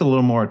think it's a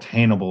little more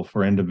attainable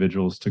for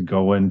individuals to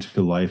go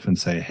into life and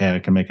say, hey, I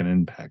can make an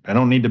impact. I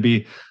don't need to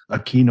be a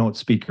keynote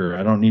speaker.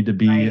 I don't need to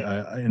be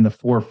in the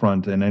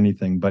forefront in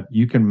anything, but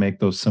you can make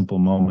those simple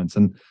moments.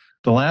 And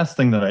the last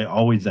thing that I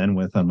always end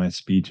with on my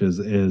speeches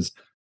is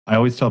I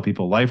always tell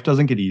people life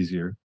doesn't get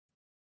easier.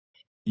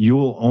 You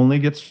will only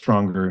get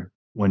stronger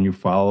when you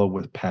follow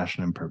with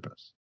passion and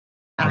purpose.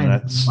 And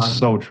that's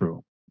so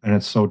true. And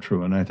it's so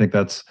true. And I think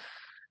that's,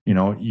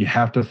 you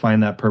have to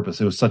find that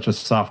purpose. It was such a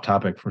soft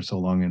topic for so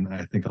long. And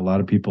I think a lot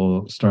of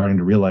people starting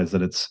to realize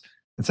that it's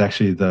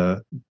actually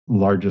the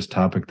largest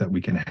topic that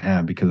we can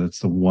have, because it's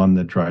the one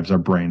that drives our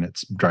brain.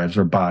 It drives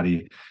our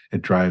body.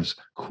 It drives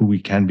who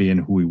we can be and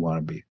who we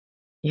want to be.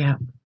 Yeah.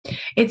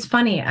 It's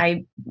funny.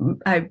 I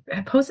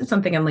posted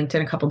something on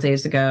LinkedIn a couple of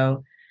days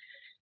ago,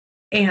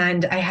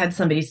 and I had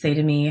somebody say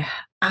to me,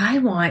 I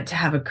want to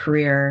have a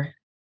career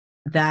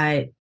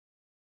that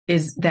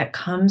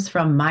comes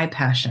from my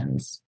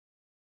passions.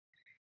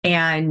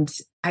 And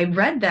I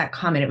read that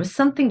comment. It was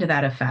something to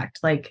that effect.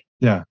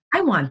 I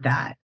want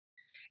that.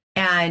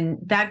 And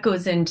that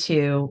goes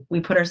into, we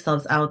put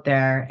ourselves out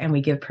there and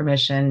we give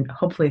permission,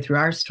 hopefully through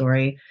our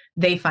story,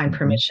 they find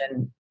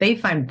permission. They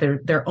find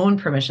their own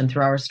permission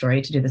through our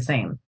story to do the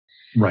same.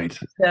 Right.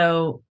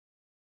 So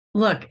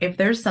look, if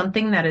there's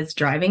something that is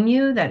driving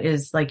you, that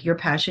is your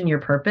passion, your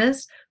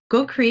purpose,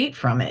 go create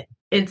from it.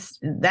 It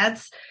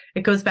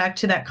goes back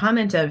to that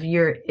comment of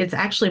it's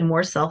actually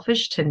more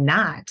selfish to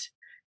not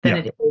than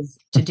it is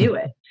to do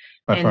it.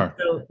 And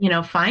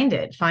so, find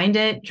it,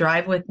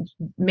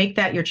 make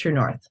that your true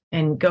north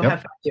and go have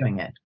fun doing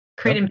it.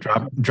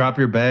 Drop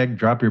your bag,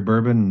 drop your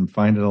bourbon and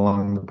find it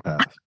along the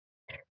path.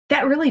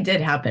 That really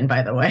did happen,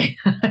 by the way.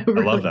 I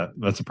love that.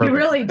 That's a perfect. It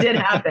really did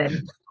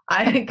happen.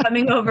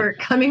 Coming over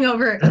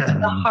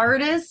the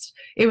hardest.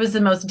 It was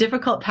the most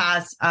difficult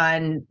pass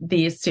on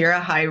the Sierra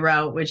High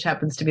route, which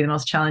happens to be the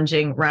most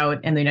challenging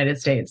route in the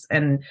United States.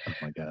 And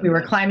we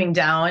were climbing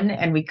down,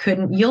 and we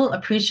couldn't. You'll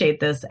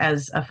appreciate this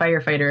as a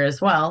firefighter as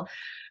well.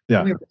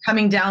 Yeah. We were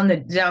coming down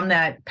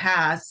that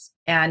pass,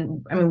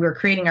 and we were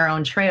creating our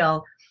own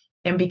trail.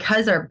 And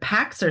because our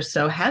packs are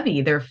so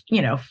heavy, they're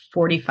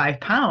 45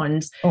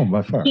 pounds. Oh,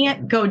 by far. You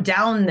can't go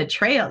down the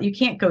trail. You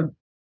can't go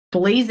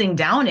blazing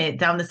down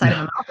the side of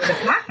a mountain with a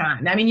pack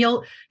on.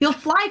 You'll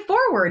fly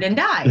forward and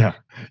die.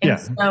 Yeah.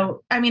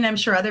 So, I'm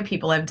sure other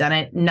people have done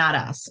it, not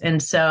us.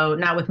 And so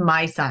not with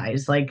my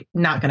size,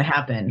 not going to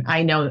happen.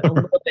 I know a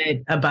little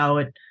bit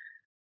about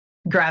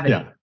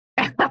gravity.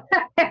 Yeah.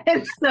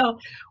 And so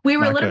we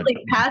were literally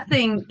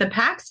passing the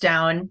packs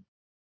down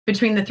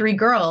between the three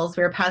girls.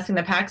 We were passing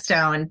the packs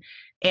down,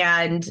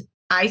 and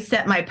I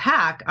set my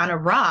pack on a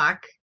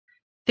rock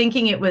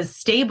thinking it was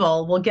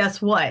stable. Well,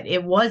 guess what?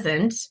 It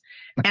wasn't.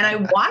 And I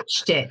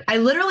watched it.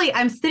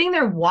 I'm sitting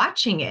there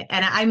watching it.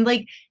 And I'm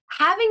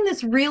having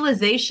this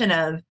realization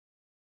of,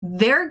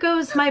 there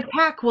goes my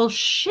pack. Well,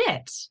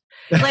 shit.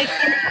 Like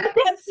at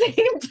that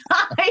same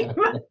time,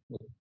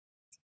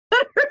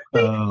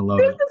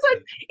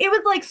 it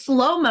was like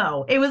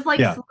slow-mo. It was like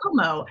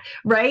slow-mo,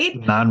 right?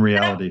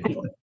 Non-reality.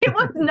 It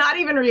was not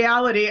even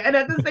reality. And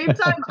at the same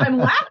time, I'm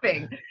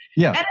laughing.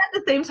 Yeah. And at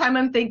the same time,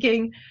 I'm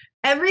thinking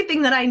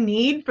everything that I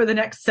need for the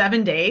next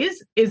 7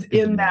 days is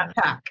in that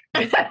pack.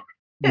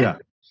 Yeah.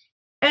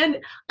 And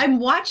I'm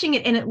watching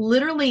it and it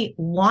literally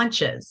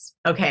launches.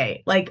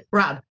 Okay. Like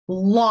Rob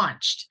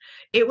launched.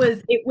 It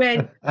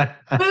went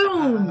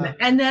boom.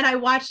 And then I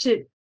watched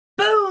it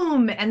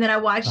boom. And then I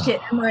watched it.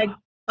 I'm like,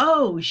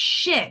 oh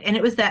shit. And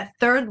it was that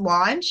third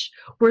launch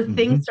where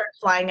things start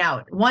flying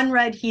out. One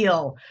red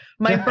heel,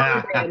 my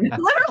bourbon,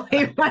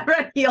 literally my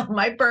red heel,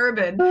 my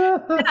bourbon.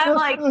 And I'm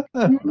like,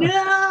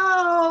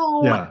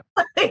 no,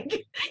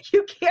 like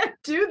you can't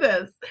do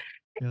this.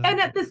 Yeah.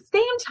 And at the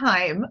same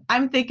time,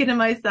 I'm thinking to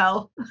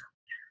myself,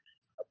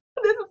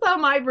 this is how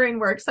my brain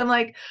works. I'm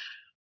like,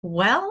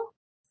 well,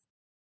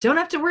 don't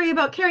have to worry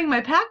about carrying my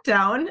pack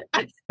down.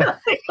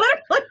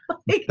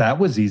 That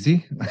was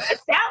easy.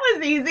 That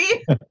was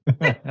easy.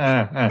 and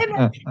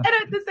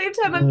at the same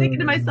time, I'm thinking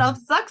to myself,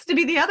 sucks to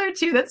be the other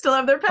two that still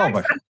have their packs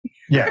on.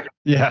 Yeah.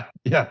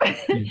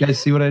 You guys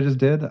see what I just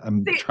did?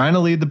 I'm trying to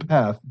lead the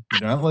path.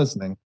 You're not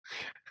listening.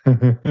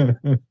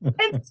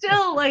 And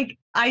still, like,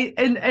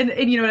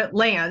 and you know, it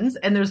lands,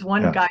 and there's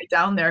one guy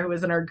down there who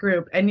was in our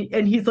group, and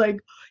he's like,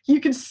 you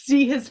can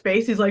see his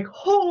face. He's like,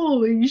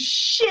 holy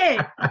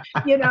shit,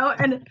 you know,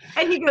 and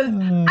he goes,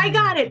 I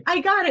got it.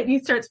 And he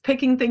starts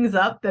picking things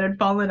up that had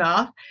fallen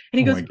off, and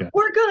he goes,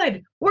 we're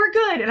good.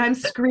 And I'm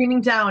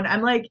screaming down.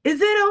 I'm like, is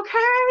it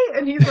okay?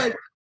 And he's like,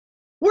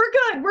 we're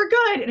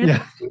good. And at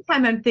the same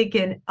time, I'm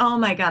thinking, oh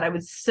my God, I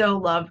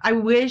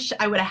wish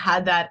I would have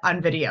had that on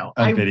video.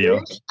 I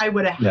wish I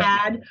would have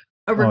had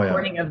a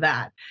recording of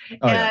that.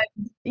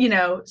 You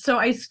know, so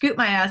I scooped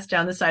my ass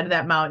down the side of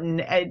that mountain,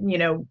 and, you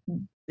know,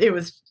 it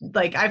was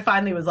like, I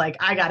finally was like,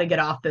 I got to get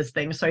off this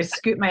thing. So I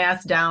scooped my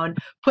ass down,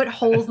 put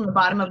holes in the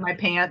bottom of my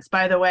pants,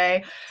 by the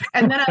way.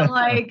 And then I'm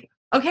like,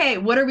 okay,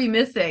 what are we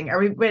missing?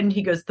 When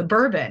he goes, the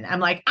bourbon. I'm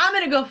like, I'm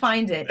going to go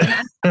find it.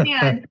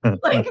 And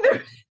like,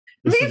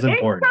 this is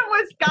important. From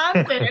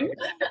Wisconsin.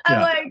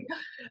 I'm like,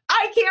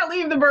 I can't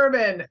leave the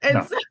bourbon.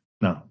 And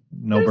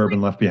no bourbon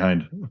left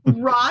behind.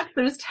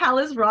 There's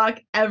talus rock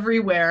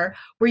everywhere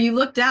where you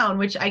look down,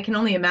 which I can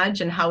only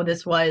imagine how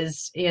this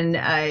was in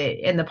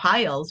the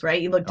piles,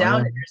 right? You look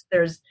down and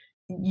there's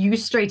you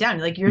straight down,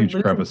 like you're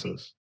huge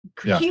crevices.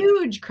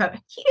 Huge.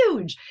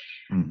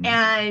 Mm-hmm.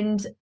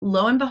 And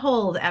lo and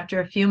behold, after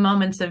a few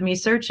moments of me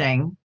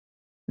searching,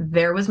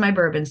 there was my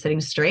bourbon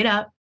sitting straight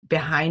up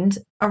behind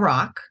a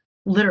rock.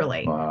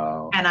 Literally.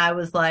 Wow. And I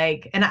was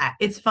like,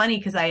 it's funny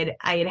because I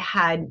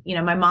had, you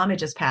know, my mom had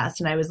just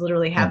passed, and I was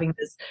literally having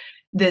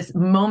this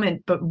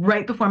moment, but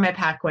right before my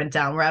pack went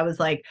down, where I was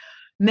like,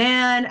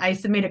 man, I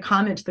made a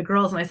comment to the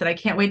girls, and I said, I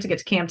can't wait to get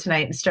to camp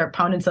tonight and start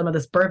pounding some of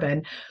this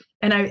bourbon.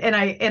 And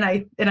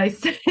I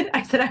said,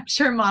 I'm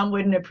sure Mom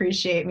wouldn't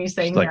appreciate me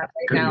saying that right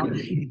now.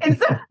 And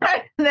so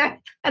then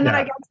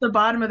I got to the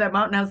bottom of that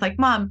mountain. I was like,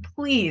 Mom,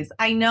 please,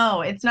 I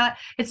know it's not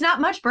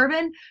much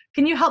bourbon.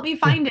 Can you help me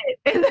find it?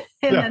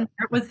 And then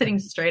it was sitting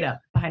straight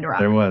up behind a rock.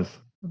 There was.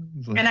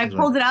 And I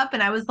pulled it up,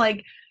 and I was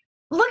like,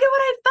 look at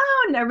what I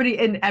found.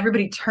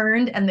 Everybody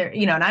turned, and they're,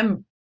 you know, and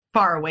I'm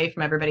far away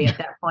from everybody at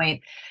that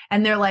point.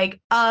 And they're like,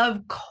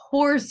 of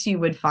course you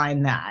would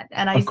find that.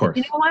 And I said,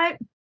 you know what?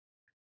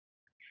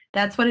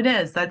 That's what it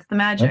is. That's the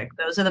magic.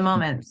 Those are the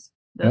moments.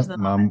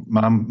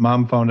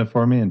 Mom found it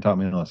for me and taught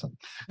me to listen.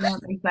 Yeah,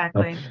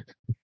 exactly.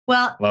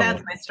 Well,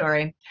 that's my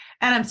story,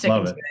 and I'm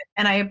sticking to it.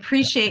 And I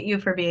appreciate you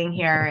for being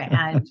here,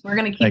 and we're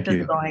going to keep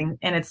this going.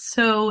 And it's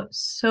so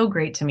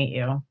great to meet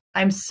you.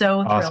 I'm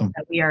so thrilled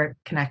that we are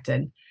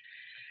connected.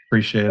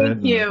 Appreciate it.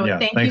 Thank you.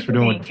 Thanks for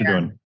doing what you're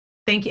doing.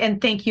 Thank you. And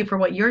thank you for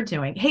what you're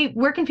doing. Hey,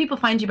 where can people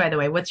find you, by the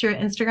way? What's your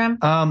Instagram?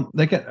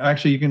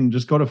 You can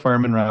just go to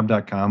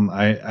firemanrob.com.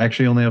 I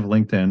actually only have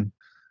LinkedIn.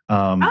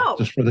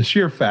 Just for the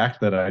sheer fact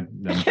that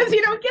because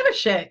you don't give a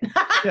shit.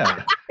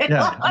 Yeah.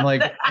 I'm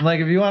like,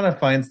 if you want to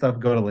find stuff,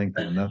 go to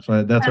LinkedIn.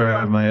 That's where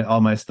I have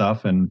all my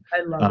stuff. And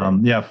I love it.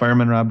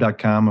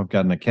 firemanrob.com. I've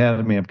got an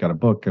academy. I've got a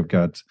book. I've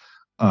got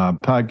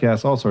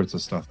podcasts, all sorts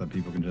of stuff that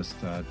people can just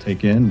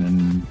take in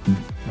and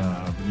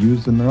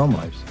use in their own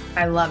lives.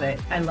 I love it.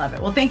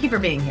 Well, thank you for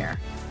being here.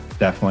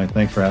 Definitely.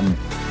 Thanks for having me.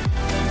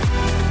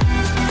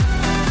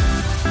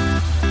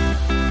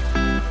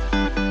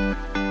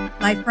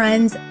 My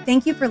friends,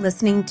 thank you for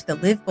listening to the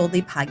Live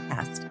Boldly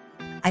podcast.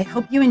 I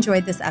hope you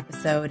enjoyed this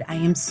episode. I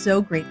am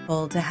so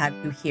grateful to have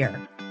you here.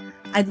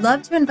 I'd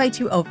love to invite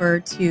you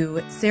over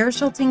to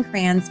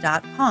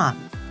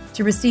sarahschultingcrans.com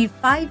to receive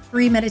 5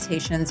 free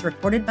meditations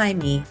recorded by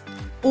me,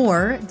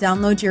 or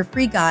download your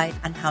free guide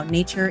on how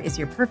nature is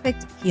your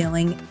perfect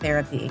healing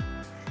therapy.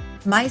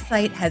 My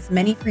site has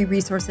many free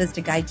resources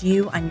to guide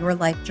you on your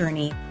life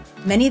journey,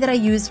 many that I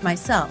used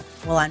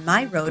myself while on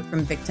my road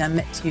from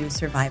victim to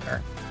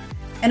survivor.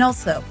 And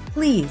also,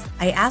 please,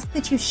 I ask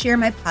that you share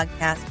my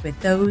podcast with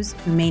those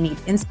who may need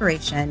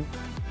inspiration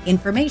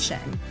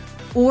information,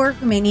 or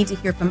who may need to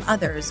hear from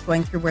others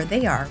going through where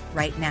they are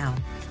right now.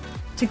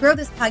 To grow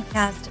this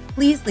podcast,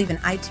 please leave an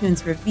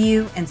iTunes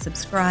review and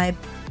subscribe.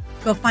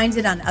 Go find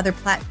it on other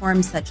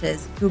platforms such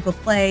as Google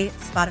Play,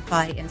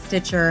 Spotify, and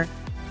Stitcher.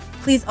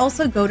 Please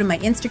also go to my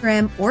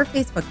Instagram or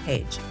Facebook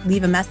page,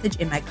 leave a message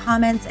in my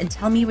comments, and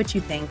tell me what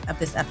you think of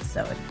this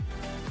episode.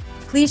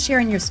 Please share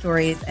in your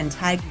stories and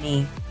tag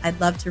me. I'd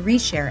love to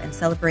reshare and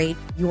celebrate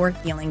your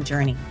healing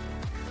journey.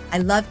 I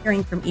love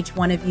hearing from each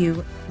one of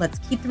you. Let's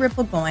keep the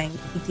ripple going.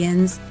 It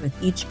begins with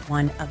each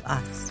one of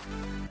us.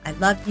 I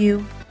love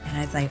you, and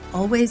as I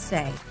always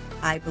say,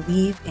 I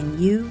believe in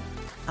you,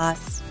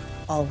 us,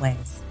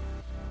 always.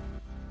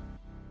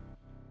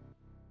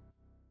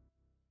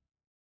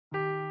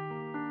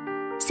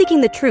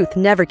 Seeking the truth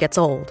never gets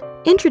old.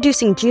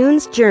 Introducing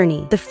June's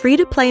Journey, the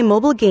free-to-play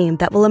mobile game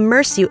that will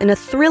immerse you in a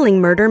thrilling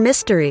murder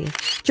mystery.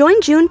 Join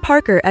June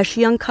Parker as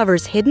she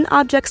uncovers hidden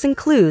objects and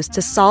clues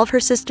to solve her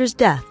sister's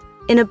death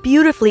in a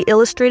beautifully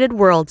illustrated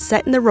world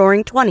set in the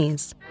Roaring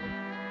 '20s.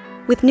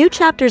 With new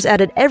chapters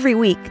added every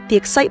week, the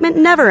excitement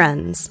never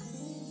ends.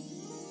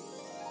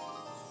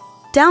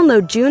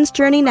 Download June's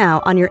Journey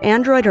now on your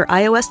Android or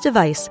iOS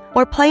device,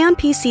 or play on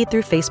PC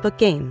through Facebook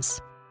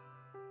Games.